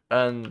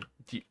 and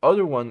the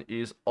other one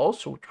is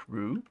also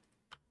true,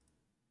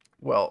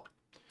 well,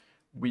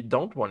 we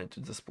don't want it to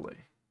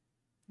display.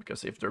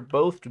 Because if they're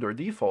both to their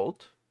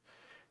default,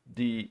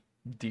 the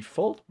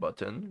default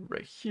button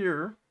right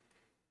here,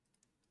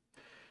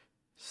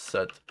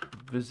 set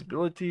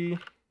visibility,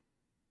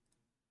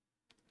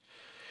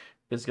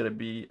 is going to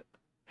be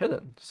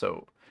hidden.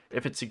 So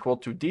if it's equal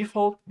to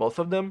default, both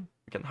of them,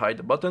 we can hide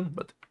the button.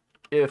 But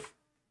if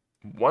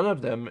one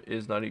of them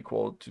is not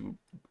equal to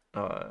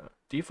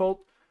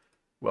default,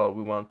 well,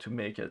 we want to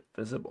make it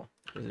visible,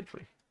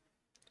 basically.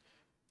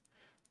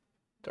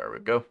 There we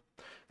go.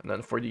 And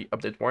then for the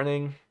update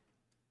warning,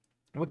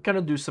 we kind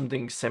of do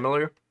something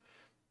similar,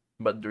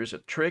 but there's a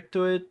trick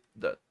to it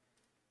that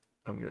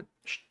I'm going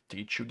to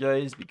teach you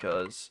guys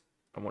because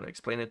I want to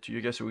explain it to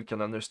you guys so we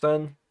can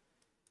understand.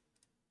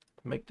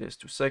 Make this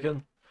 2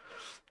 seconds.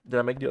 Did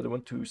I make the other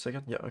one 2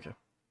 seconds? Yeah, okay.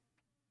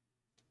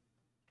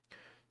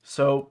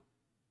 So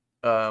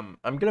I'm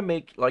gonna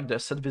make like the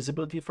set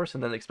visibility first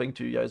and then explain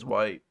to you guys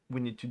why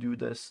we need to do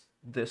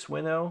this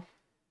way now.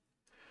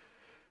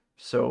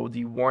 So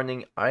the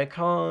warning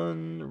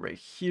icon right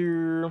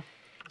here,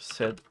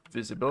 set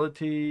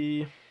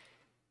visibility.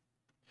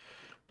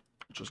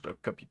 Just gonna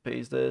copy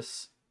paste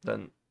this.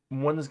 Then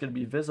one is gonna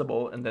be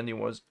visible and then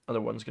the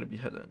other one's gonna be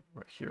hidden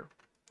right here.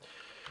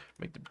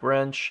 Make the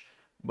branch,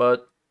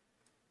 but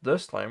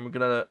this time we're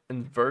gonna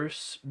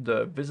inverse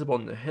the visible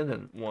and the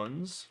hidden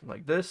ones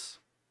like this,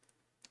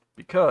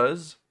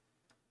 because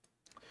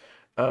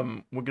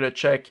we're gonna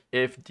check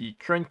if the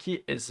current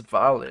key is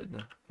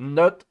valid,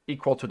 not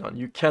equal to none.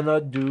 You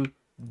cannot do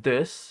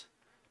this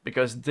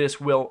because this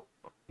will,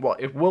 well,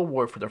 it will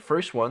work for the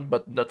first one,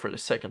 but not for the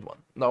second one.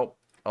 Now,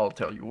 I'll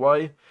tell you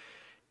why.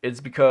 It's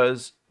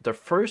because the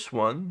first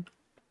one,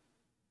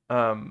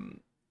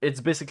 it's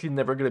basically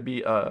never gonna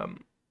be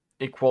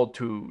equal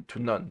to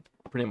none,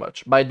 pretty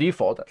much, by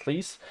default at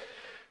least.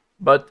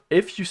 But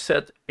if you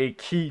set a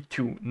key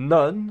to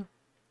none,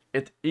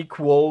 it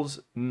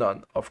equals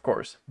none, of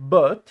course.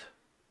 But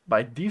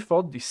by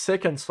default, the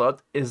second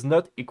slot is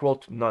not equal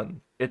to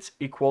none. It's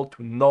equal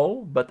to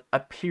null, but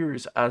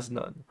appears as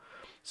none.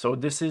 So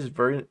this is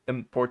very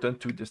important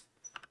to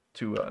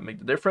make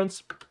the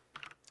difference.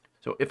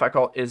 So if I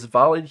call is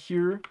valid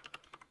here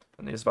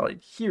and is valid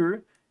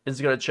here,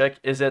 it's gonna check,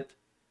 is it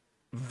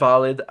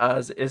valid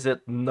as, is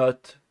it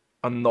not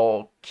a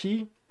null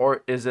key,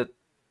 or is it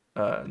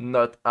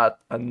not at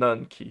a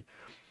none key?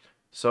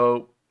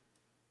 So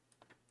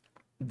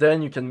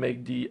then you can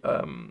make the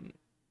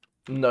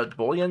not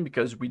boolean,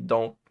 because we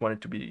don't want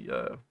it to be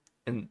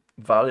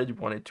invalid, we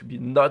want it to be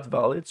not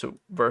valid. So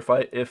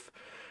verify if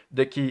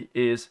the key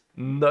is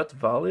not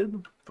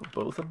valid for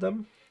both of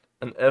them,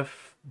 and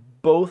if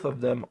both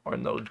of them are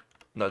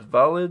not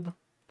valid,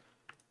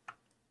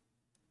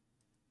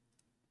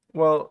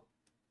 well,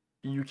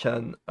 you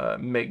can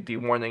make the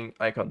warning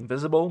icon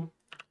visible,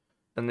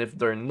 and if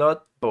they're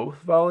not both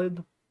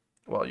valid,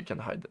 well, you can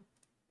hide them.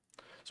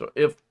 So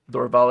if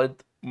they're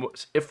valid,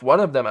 if one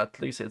of them at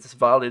least is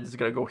valid, it's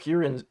gonna go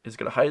here and it's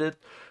gonna hide it.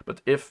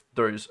 But if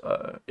there's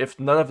if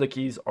none of the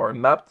keys are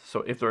mapped,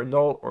 so if they're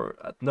null or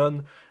at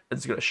none,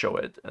 it's gonna show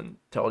it and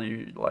tell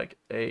you like,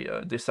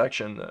 this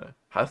action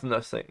has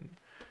nothing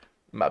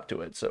mapped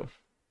to it. So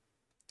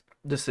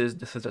this is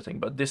the thing,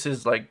 but this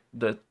is like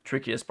the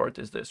trickiest part,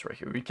 is this right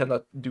here. We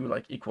cannot do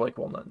like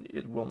equal none.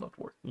 It will not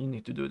work. You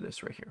need to do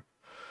this right here.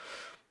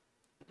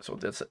 So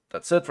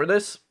that's it for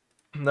this.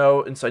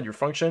 Now inside your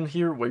function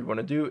here, what you want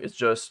to do is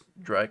just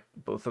drag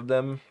both of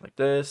them like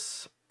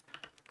this,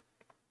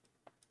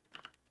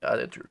 add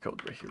it to your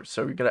code right here.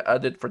 So you're gonna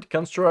add it for the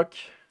construct,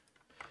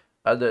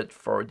 add it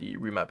for the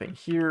remapping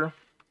here,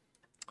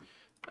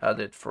 add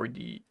it for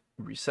the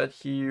reset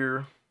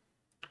here,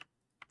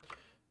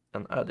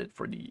 and add it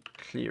for the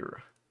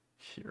clear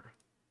here.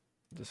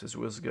 This is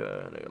what's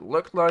gonna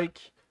look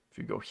like. If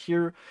you go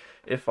here,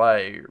 if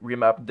I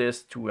remap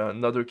this to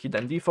another key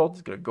than default,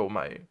 it's gonna go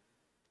my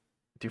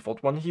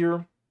default one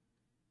here.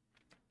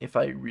 If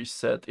I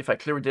reset, if I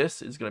clear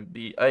this, it's gonna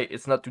be, hey,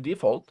 it's not to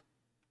default,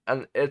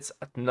 and it's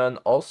at none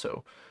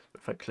also.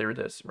 If I clear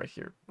this right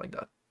here, like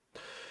that.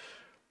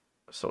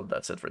 So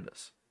that's it for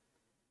this.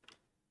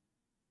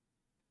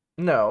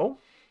 Now,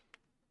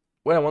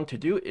 what I want to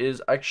do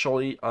is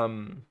actually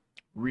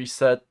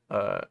reset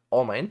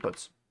all my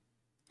inputs.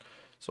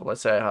 So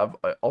let's say I have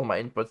all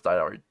my inputs that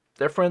are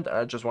different, and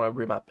I just want to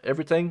remap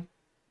everything.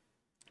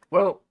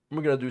 Well,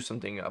 we're gonna do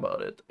something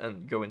about it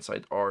and go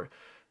inside our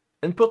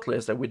input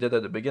list that we did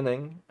at the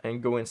beginning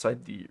and go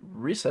inside the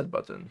reset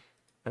button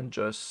and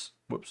just,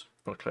 whoops,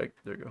 don't click,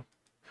 there you go.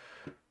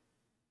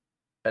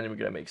 And we're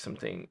gonna make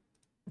something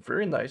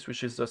very nice,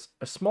 which is just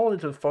a small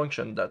little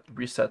function that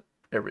reset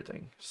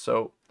everything.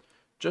 So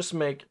just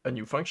make a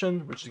new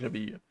function, which is gonna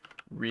be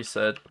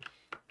reset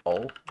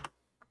all.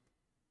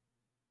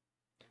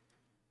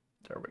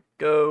 There we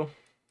go.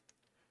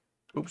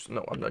 Oops,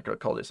 no, I'm not gonna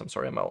call this, I'm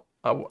sorry, I'm out.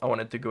 I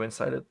wanted to go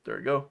inside it, there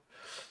we go.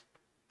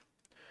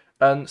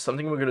 And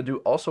something we're gonna do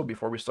also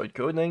before we start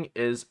coding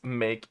is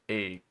make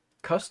a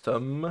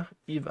custom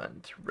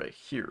event right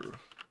here.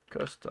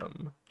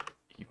 Custom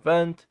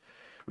event,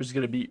 which is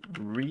gonna be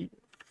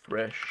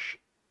refresh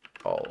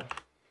all,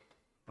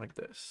 like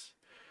this.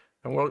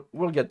 And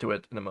we'll get to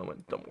it in a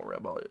moment, don't worry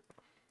about it.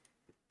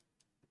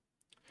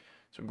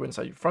 So go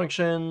inside your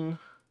function,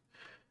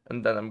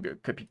 and then I'm gonna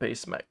copy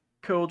paste my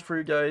code for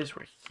you guys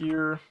right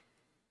here.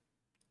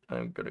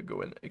 I'm gonna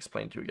go and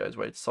explain to you guys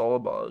what it's all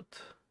about.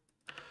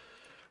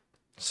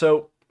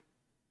 So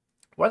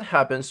what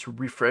happens to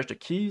refresh the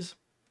keys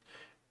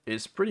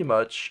is pretty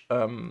much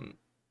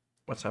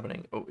what's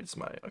happening. Oh, it's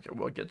my, okay,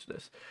 we'll get to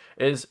this.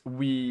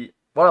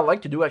 What I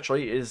like to do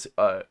actually is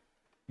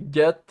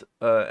get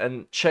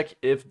and check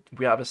if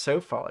we have a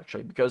save file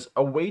actually, because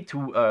a way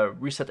to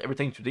reset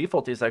everything to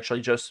default is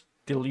actually just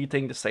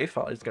deleting the save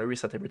file. It's going to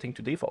reset everything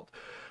to default,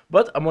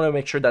 but I want to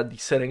make sure that the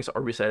settings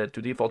are reset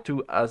to default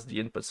too as the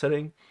input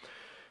setting.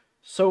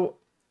 So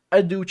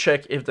I do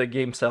check if the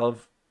game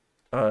save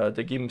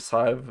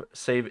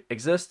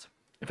exists.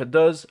 If it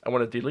does, I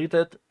want to delete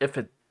it. If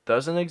it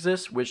doesn't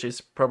exist, which is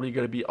probably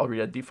going to be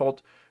already at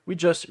default, we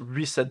just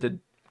reset the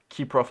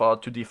key profile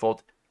to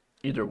default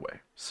either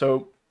way.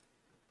 So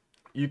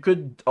you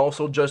could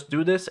also just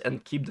do this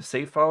and keep the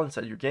save file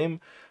inside your game,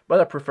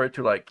 but I prefer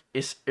to like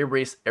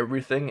erase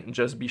everything and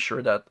just be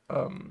sure that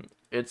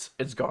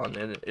it's gone,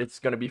 and it's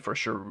gonna be for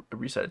sure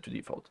reset to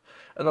default.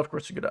 And of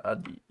course, you're gonna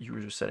add the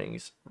user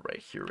settings right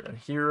here and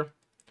here,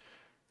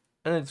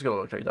 and it's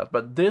gonna look like that.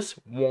 But this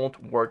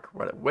won't work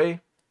right away,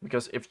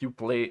 because if you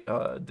play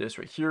this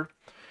right here,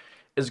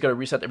 it's gonna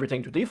reset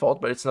everything to default,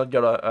 but it's not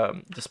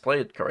gonna display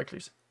it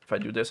correctly. If I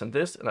do this and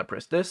this, and I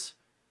press this,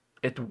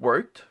 it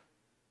worked,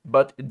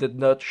 but it did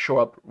not show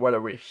up right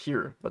away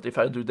here. But if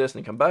I do this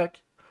and come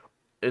back,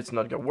 it's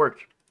not gonna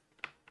work.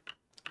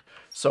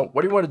 So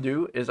what you want to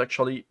do is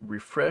actually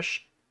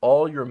refresh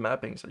all your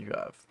mappings that you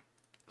have.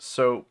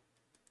 So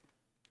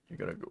you're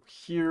gonna go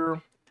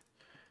here,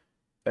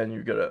 and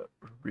you're gonna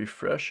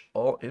refresh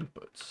all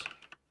inputs.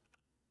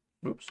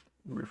 Oops,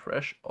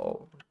 refresh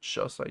all,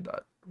 just like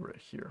that, right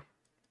here.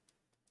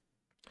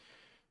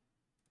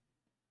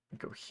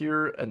 Go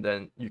here, and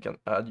then you can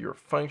add your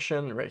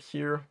function right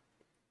here.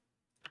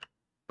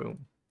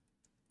 Boom.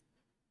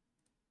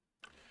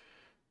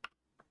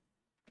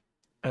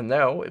 And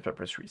now if I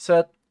press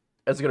reset,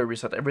 it's gonna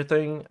reset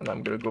everything, and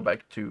I'm gonna go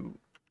back to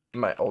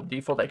my old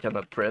default. I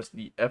cannot press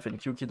the F and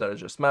Q key that I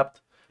just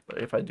mapped,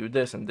 but if I do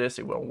this and this,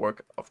 it will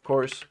work, of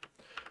course.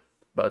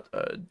 But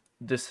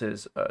this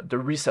is the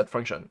reset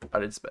function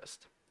at its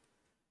best.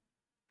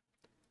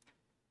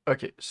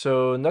 Okay,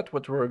 so now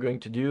what we're going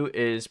to do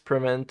is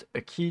prevent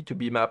a key to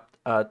be mapped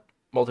at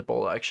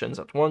multiple actions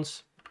at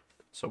once.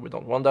 So we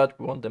don't want that.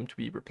 We want them to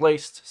be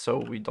replaced. So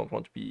we don't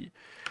want to be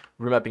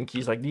remapping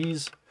keys like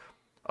these,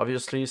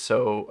 obviously.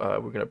 So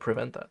we're going to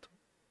prevent that.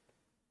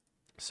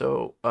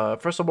 So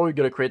first of all, we're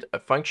going to create a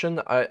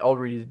function. I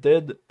already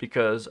did,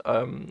 because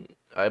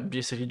I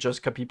basically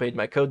just copy-paste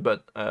my code,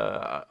 but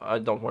I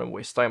don't want to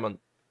waste time on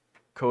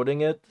coding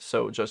it.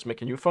 So just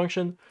make a new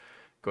function,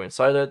 go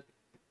inside it.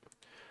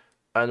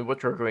 And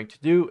what we're going to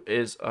do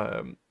is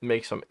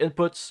make some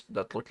inputs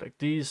that look like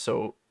these.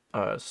 So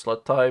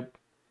slot type,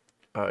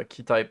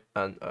 key type,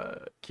 and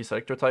key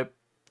selector type.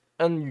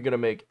 And you're going to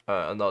make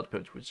an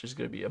output, which is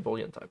going to be a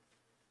Boolean type.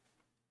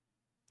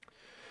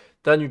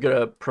 Then you're going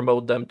to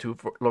promote them to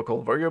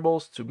local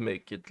variables to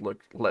make it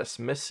look less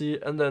messy.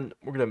 And then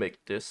we're going to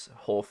make this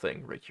whole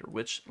thing right here,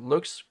 which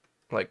looks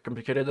like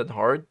complicated and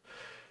hard,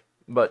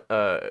 but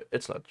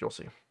it's not, you'll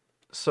see.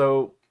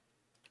 So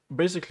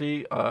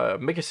basically,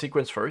 make a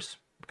sequence first,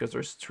 because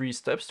there's 3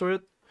 steps to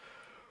it.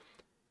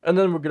 And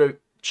then we're gonna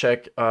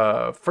check,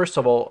 first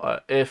of all,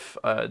 if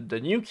the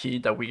new key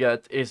that we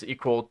get is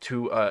equal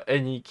to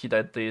any key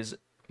that is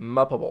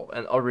mappable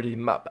and already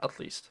mapped at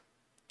least.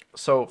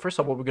 So first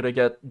of all, we're gonna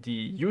get the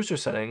user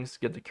settings,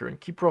 get the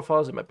current key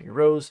profiles, the mapping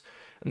rows,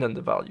 and then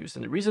the values.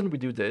 And the reason we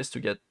do this to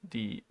get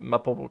the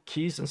mappable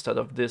keys instead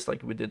of this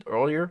like we did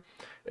earlier,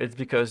 is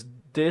because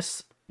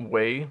this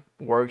way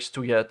works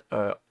to get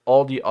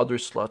all the other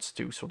slots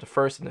too. So the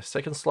first and the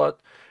second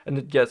slot, and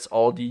it gets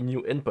all the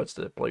new inputs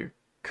that the player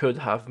could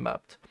have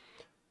mapped.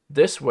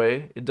 This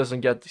way, it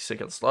doesn't get the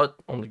second slot,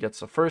 only gets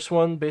the first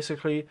one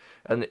basically,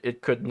 and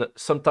it could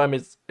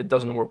sometimes it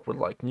doesn't work with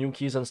like new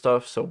keys and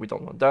stuff, so we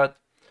don't want that.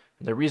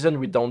 And the reason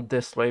we don't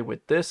display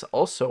with this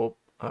also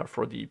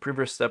for the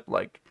previous step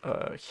like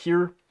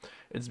here,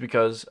 it's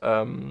because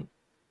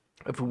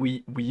if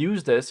we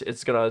use this,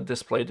 it's gonna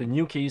display the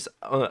new keys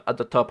at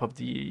the top of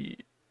the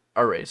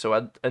array, so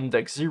at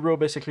index 0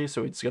 basically,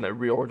 so it's gonna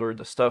reorder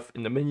the stuff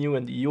in the menu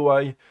and the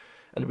UI,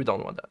 and we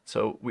don't want that.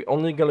 So we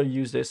only gonna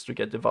use this to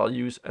get the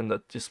values and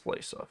the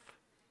display stuff.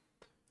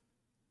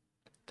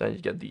 Then you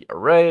get the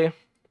array,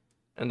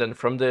 and then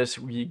from this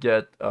we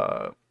get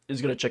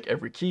it's gonna check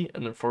every key,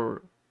 and then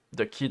for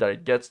the key that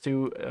it gets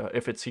to,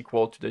 if it's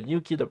equal to the new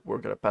key that we're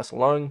gonna pass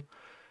along,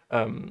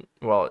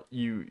 well,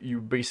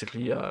 you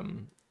basically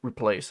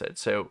replace it.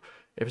 So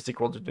if it's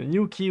equal to the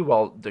new key,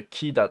 well, the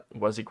key that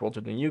was equal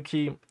to the new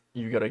key,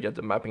 you gotta get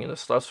the mapping and the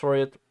slots for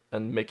it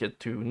and make it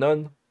to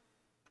none,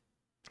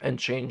 and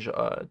change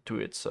to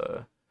its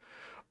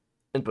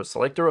input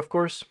selector, of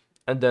course.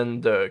 And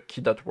then the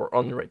key that we're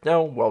on right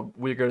now, well,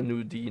 we're gonna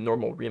do the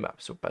normal remap.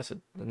 So pass it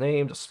the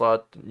name, the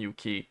slot, the new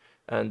key,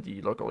 and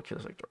the local key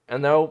selector.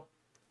 And now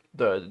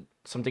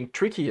something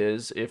tricky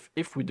is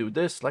if we do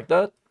this like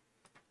that,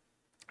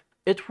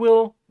 it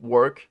will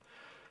work,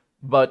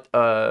 but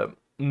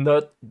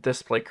not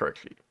display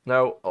correctly.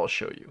 Now I'll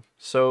show you.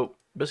 So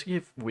basically,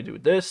 if we do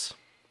this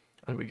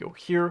and we go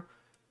here,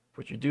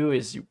 what you do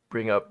is you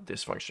bring up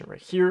this function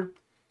right here,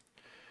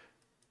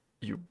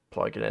 you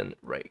plug it in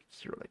right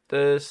here like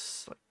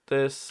this,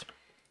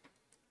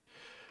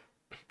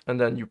 and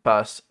then you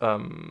pass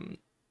the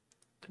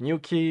new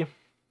key,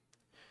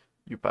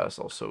 you pass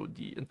also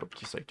the input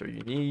key selector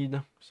you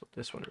need, so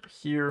this one right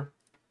here,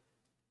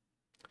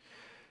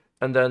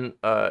 and then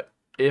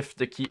if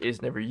the key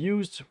is never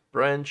used,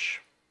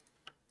 branch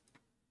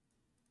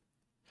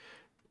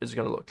is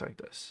gonna look like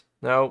this.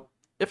 Now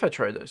if I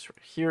try this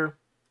right here,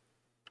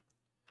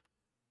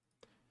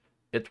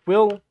 it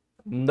will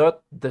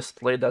not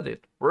display that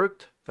it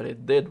worked, but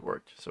it did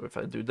work. So if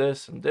I do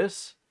this and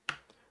this,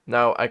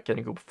 now I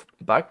can go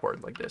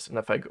backward like this. And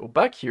if I go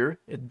back here,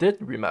 it did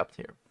remap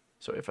here.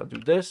 So if I do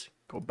this,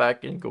 go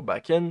back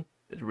in,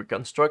 it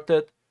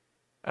reconstructed,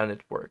 and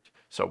it worked.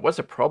 So what's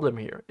the problem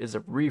here is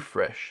a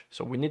refresh.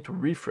 So we need to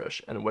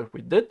refresh. And what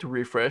we did to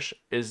refresh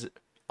is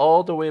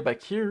all the way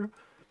back here,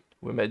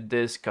 we made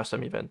this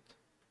custom event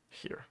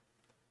here.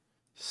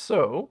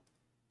 So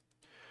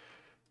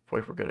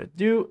what we're gonna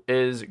do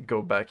is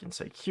go back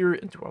inside here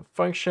into a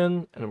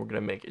function, and we're gonna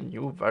make a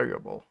new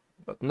variable,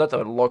 but not a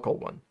local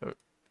one, a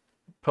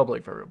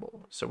public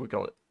variable. So we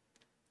call it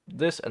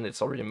this, and it's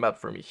already mapped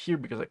for me here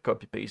because I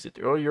copy pasted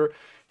it earlier.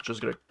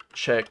 Just gonna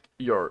check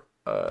your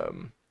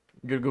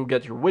you go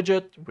get your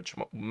widget, which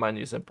mine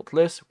is input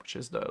list, which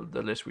is the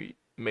list we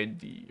made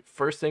the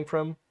first thing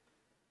from.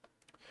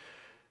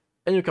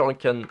 And you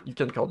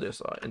can call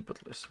this input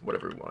list,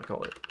 whatever you want to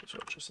call it. So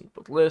just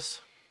input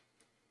list.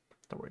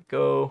 There we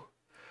go.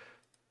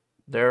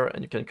 There,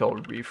 and you can call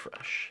it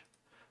refresh.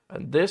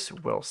 And this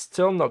will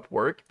still not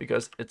work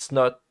because it's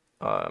not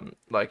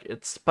like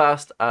it's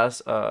passed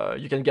as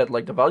you can get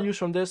like the values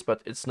from this,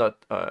 but it's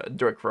not a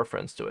direct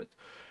reference to it.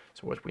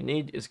 So what we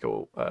need is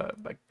go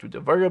back to the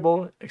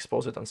variable,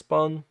 expose it on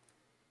spawn,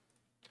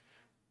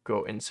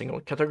 go in single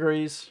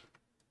categories,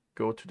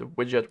 go to the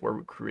widget where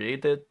we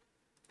created,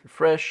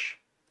 refresh,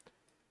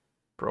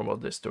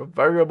 promote this to a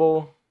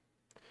variable,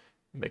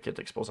 make it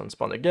expose on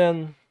spawn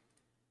again,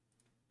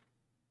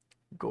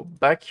 go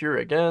back here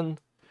again,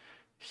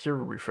 here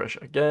refresh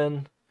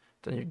again,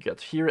 then you get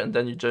here, and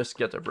then you just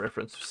get a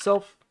reference to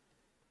self,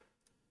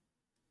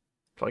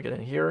 plug it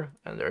in here,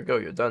 and there you go,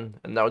 you're done.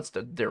 And now it's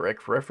the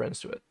direct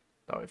reference to it.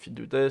 Now if you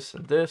do this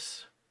and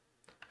this,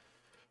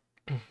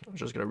 I'm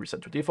just gonna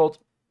reset to default,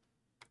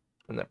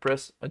 and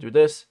I do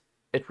this,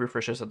 it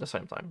refreshes at the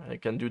same time. I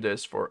can do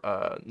this for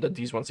not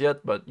these ones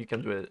yet, but you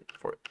can do it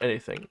for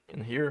anything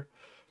in here.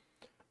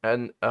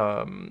 And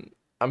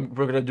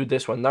we're gonna do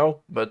this one now,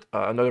 but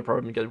another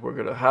problem that we're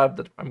gonna have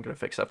that I'm gonna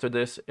fix after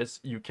this is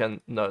you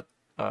can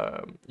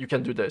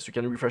do this. You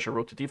can refresh a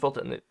row to default,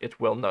 and it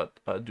will not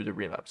do the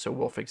remap. So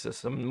we'll fix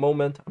this in a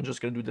moment. I'm just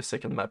gonna do the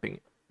second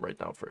mapping right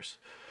now first.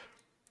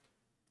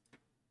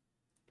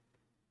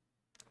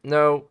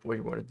 Now, what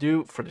you want to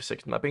do for the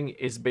second mapping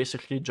is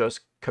basically just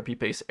copy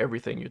paste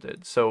everything you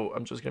did. So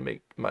I'm just gonna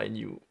make my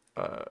new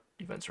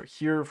events right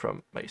here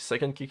from my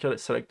second key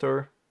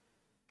selector,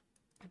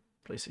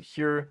 place it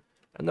here,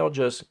 and now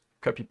just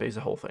copy paste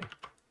the whole thing.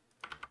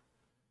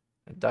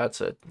 And that's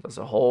it. That's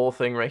the whole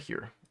thing right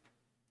here.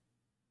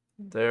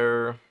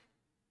 There.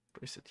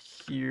 Place it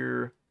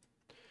here.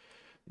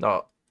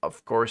 Now,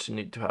 of course, you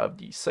need to have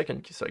the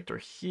second key selector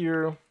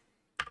here.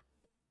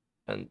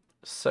 And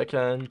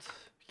second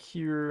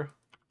here.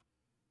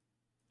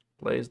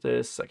 Place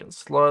this second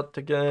slot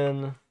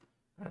again.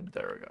 And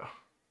there we go.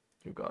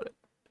 You got it.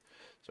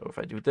 So if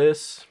I do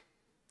this,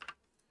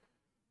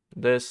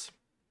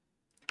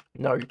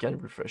 now you can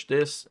refresh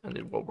this and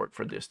it will work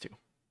for this too.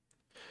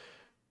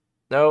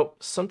 Now,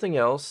 something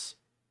else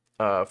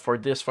for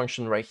this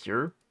function right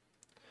here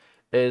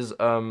is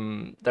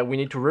that we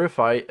need to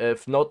verify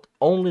if not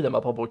only the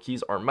mappable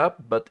keys are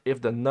mapped, but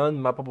if the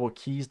non-mappable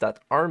keys that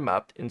are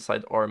mapped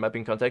inside our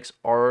mapping context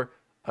are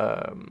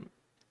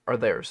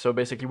there. So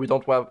basically, we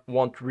don't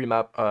want to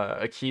remap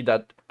a key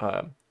that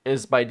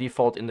is by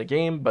default in the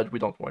game, but we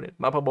don't want it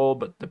mappable,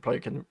 but the player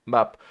can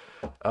map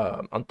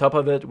on top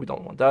of it. We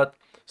don't want that.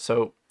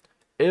 So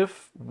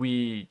if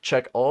we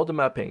check all the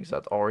mappings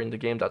that are in the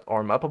game that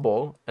are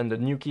mappable, and the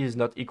new key is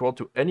not equal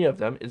to any of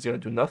them, it's going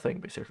to do nothing,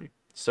 basically.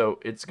 So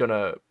it's going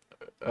to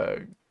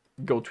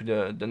go to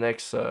the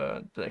next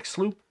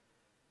loop.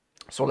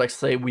 So let's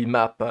say we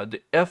map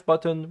the F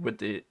button,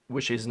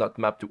 which is not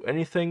mapped to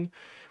anything.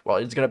 Well,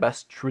 it's going to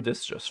pass through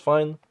this just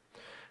fine.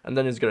 And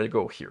then it's going to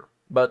go here.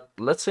 But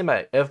let's say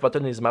my F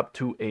button is mapped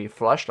to a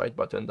flashlight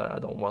button that I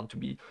don't want to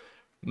be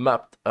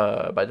mapped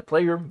by the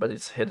player, but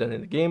it's hidden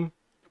in the game.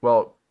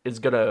 Well, it's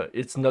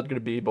not gonna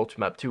be able to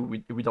map to.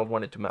 We don't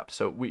want it to map.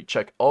 So we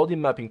check all the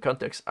mapping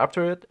context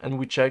after it, and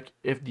we check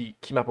if the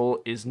key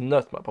mappable is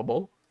not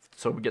mappable.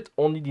 So we get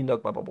only the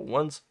not mappable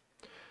ones.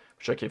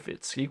 Check if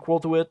it's equal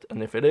to it,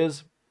 and if it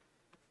is,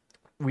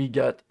 we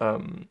get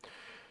the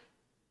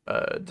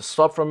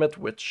slot from it,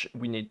 which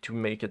we need to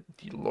make it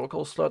the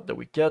local slot that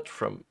we get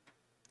from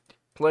the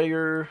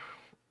player,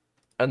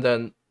 and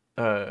then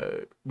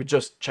we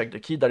just check the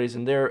key that is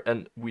in there,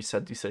 and we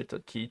set the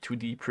selected key to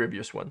the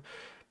previous one.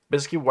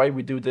 Basically, why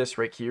we do this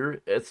right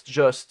here, it's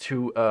just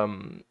to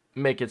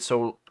make it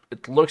so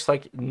it looks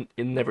like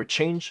it never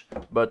changed,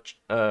 but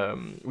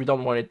we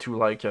don't want it to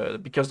like,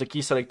 because the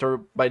key selector,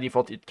 by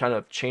default, it kind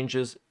of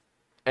changes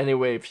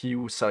anyway if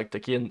you select the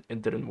key and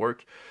it didn't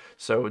work.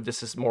 So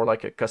this is more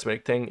like a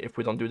cosmetic thing. If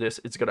we don't do this,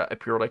 it's gonna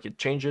appear like it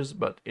changes,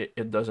 but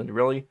it doesn't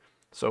really.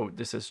 So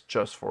this is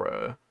just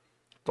for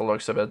the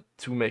looks of it,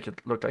 to make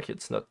it look like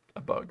it's not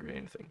a bug or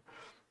anything.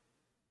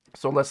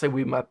 So let's say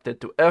we mapped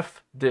it to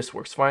F, this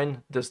works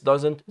fine, this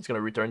doesn't, it's going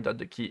to return that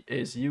the key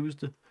is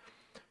used.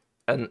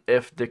 And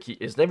if the key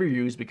is never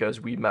used because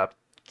we mapped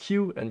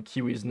Q and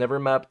Q is never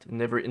mapped,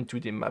 never into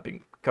the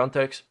mapping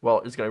context,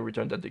 well, it's going to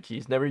return that the key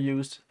is never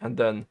used, and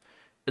then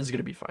it's going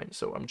to be fine.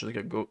 So I'm just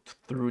going to go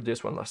through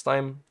this one last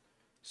time.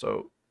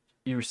 So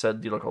you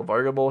set the local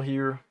variable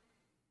here.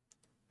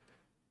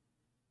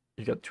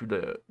 You get to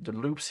the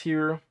loops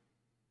here.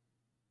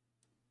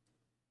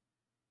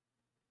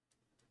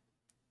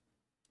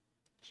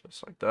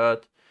 Just like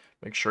that.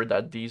 Make sure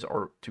that these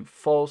are to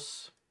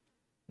false.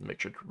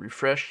 Make sure to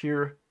refresh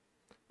here.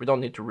 We don't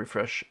need to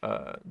refresh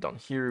down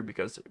here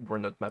because we're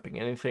not mapping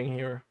anything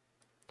here.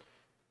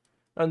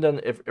 And then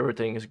if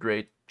everything is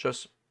great,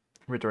 just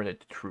return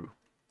it true.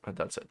 And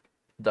that's it.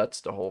 That's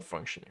the whole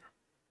function here.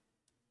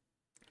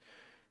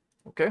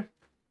 Okay.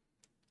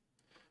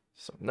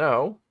 So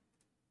now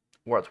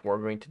what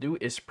we're going to do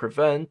is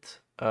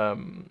prevent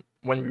when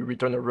we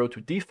return a row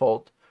to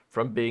default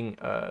from being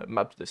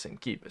mapped to the same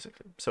key,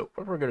 basically. So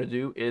what we're going to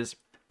do is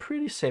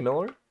pretty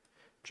similar.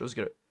 Just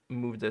going to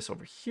move this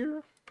over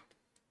here.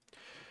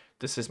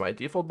 This is my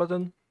default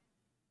button.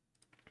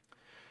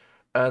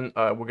 And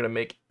we're going to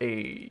make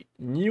a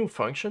new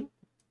function,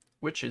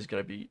 which is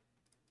going to be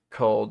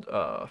called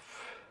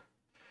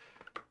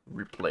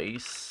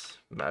replace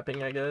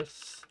mapping, I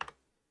guess.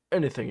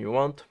 Anything you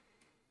want.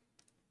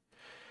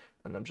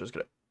 And I'm just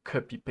going to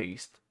copy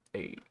paste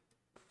a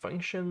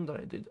function that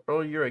I did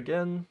earlier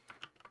again.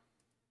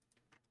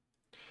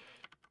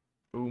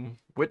 Boom,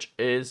 which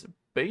is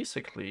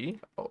basically,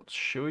 I'll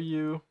show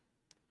you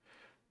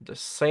the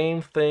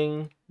same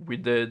thing we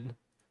did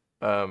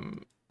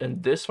in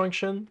this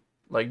function,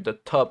 like the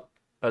top,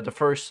 the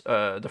first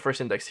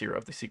index here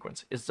of the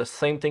sequence. It's the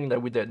same thing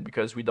that we did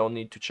because we don't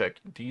need to check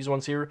these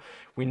ones here.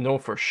 We know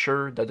for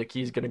sure that the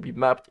key is going to be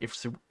mapped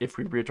if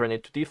we return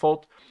it to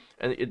default,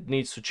 and it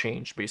needs to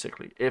change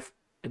basically. If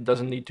it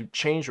doesn't need to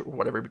change or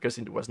whatever because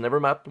it was never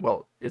mapped,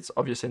 well, it's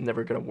obviously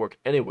never going to work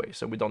anyway,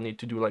 so we don't need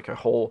to do like a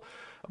whole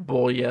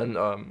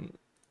Boolean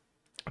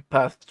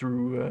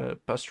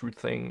pass-through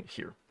thing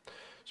here.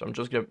 So I'm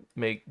just going to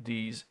make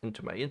these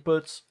into my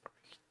inputs.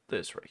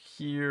 This right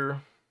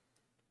here.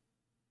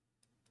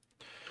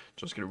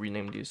 Just going to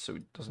rename these so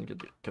it doesn't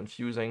get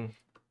confusing.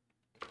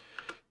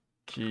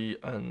 Key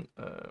and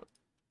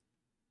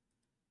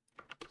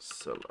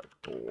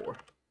selector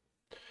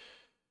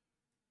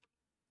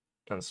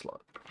and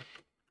slot.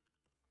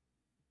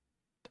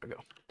 There we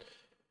go.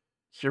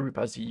 Here we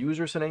pass the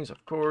user settings,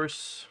 of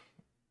course.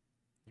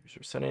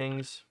 User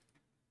settings.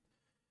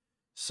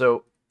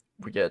 So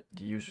we get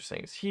the user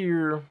settings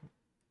here.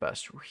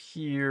 pass through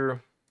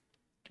here,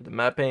 get the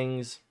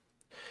mappings,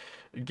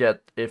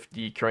 get if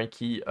the current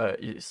key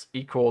is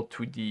equal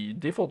to the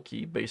default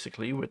key,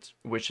 basically,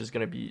 which is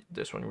going to be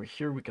this one right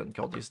here. We can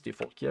call this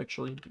default key,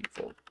 actually.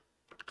 Default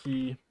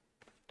key.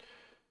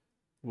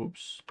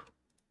 Whoops.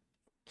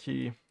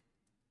 Key.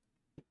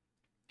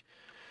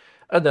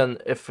 And then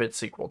if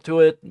it's equal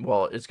to it,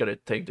 well, it's going to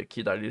take the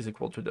key that is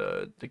equal to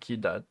the key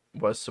that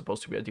was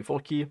supposed to be a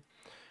default key.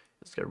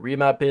 It's going to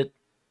remap it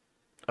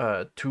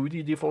to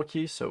the default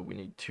key. So we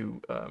need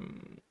to,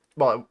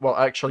 well,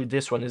 actually,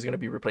 this one is going to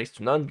be replaced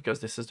to none because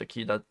this is the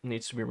key that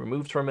needs to be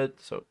removed from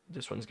it. So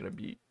this one's going to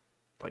be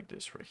like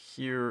this right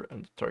here,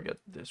 and the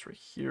target this right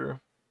here.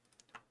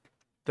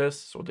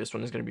 So this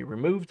one is going to be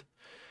removed.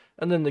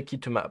 And then the key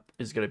to map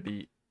is going to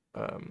be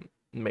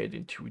made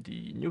into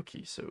the new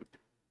key. So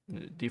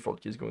the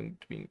default key is going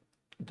to be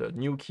the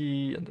new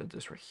key, and then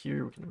this right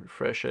here, we can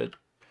refresh it,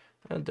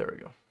 and there we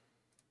go.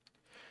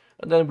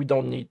 And then we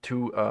don't need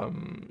to,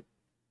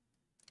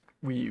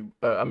 we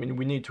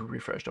need to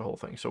refresh the whole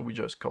thing. So we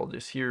just call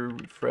this here,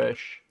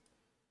 refresh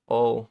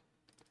all,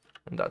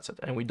 and that's it.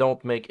 And we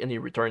don't make any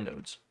return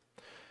nodes.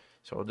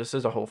 So this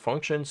is a whole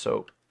function.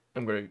 So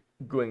I'm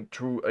going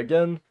through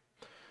again.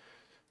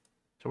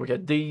 So we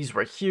get these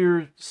right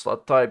here,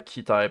 slot type,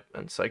 key type,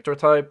 and sector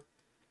type.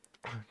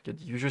 Get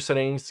the user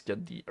settings,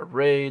 get the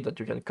array that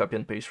you can copy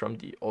and paste from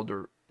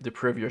the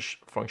previous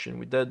function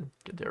we did.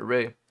 Get the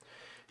array.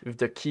 If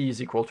the key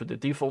is equal to the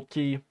default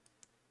key,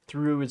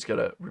 through it's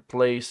gonna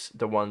replace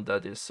the one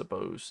that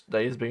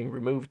is being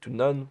removed to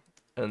none,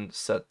 and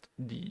set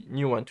the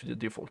new one to the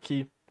default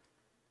key,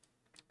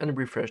 and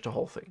refresh the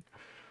whole thing.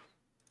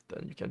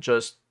 Then you can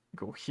just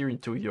go here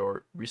into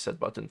your reset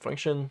button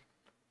function,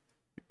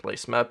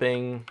 replace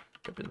mapping,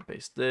 copy and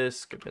paste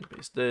this, copy and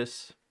paste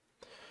this.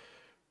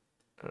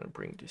 And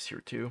bring this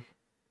here too.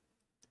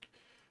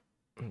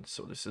 And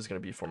so this is going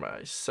to be for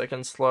my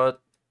second slot.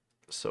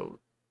 So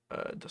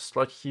the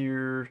slot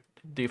here,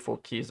 the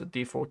default key is the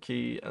default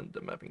key, and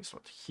the mapping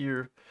slot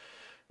here.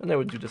 And I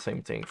would do the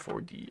same thing for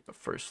the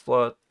first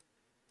slot.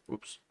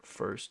 Oops,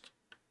 first.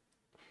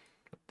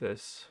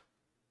 This.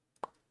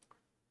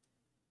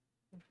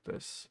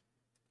 This.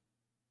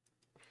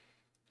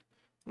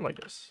 Like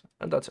this.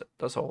 And that's it.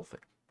 That's the whole thing.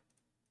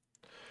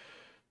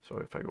 So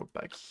if I go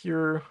back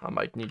here, I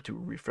might need to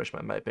refresh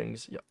my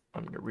mappings. Yeah,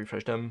 I'm going to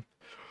refresh them.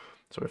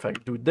 So if I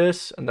do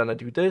this, and then I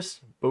do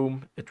this,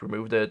 boom, it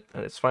removed it,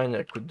 and it's fine.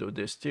 I could do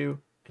this too.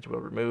 It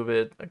will remove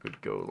it. I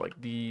could go like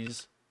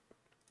these,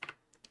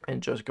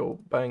 and just go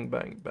bang,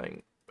 bang,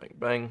 bang, bang,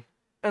 bang.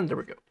 And there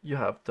we go. You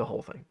have the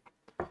whole thing.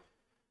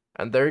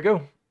 And there you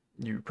go.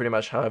 You pretty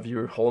much have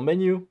your whole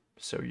menu.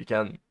 So you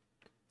can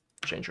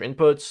change your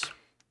inputs,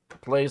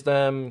 replace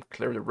them,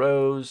 clear the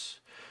rows.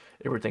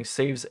 Everything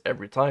saves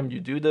every time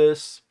you do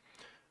this,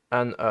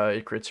 and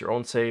it creates your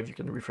own save. You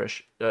can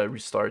refresh,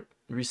 reset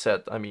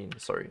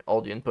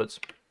all the inputs,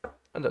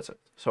 and that's it.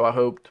 So I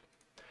hope it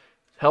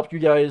helped you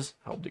guys,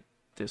 hope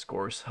this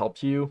course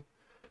helped you,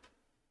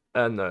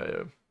 and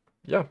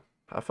yeah,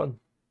 have fun.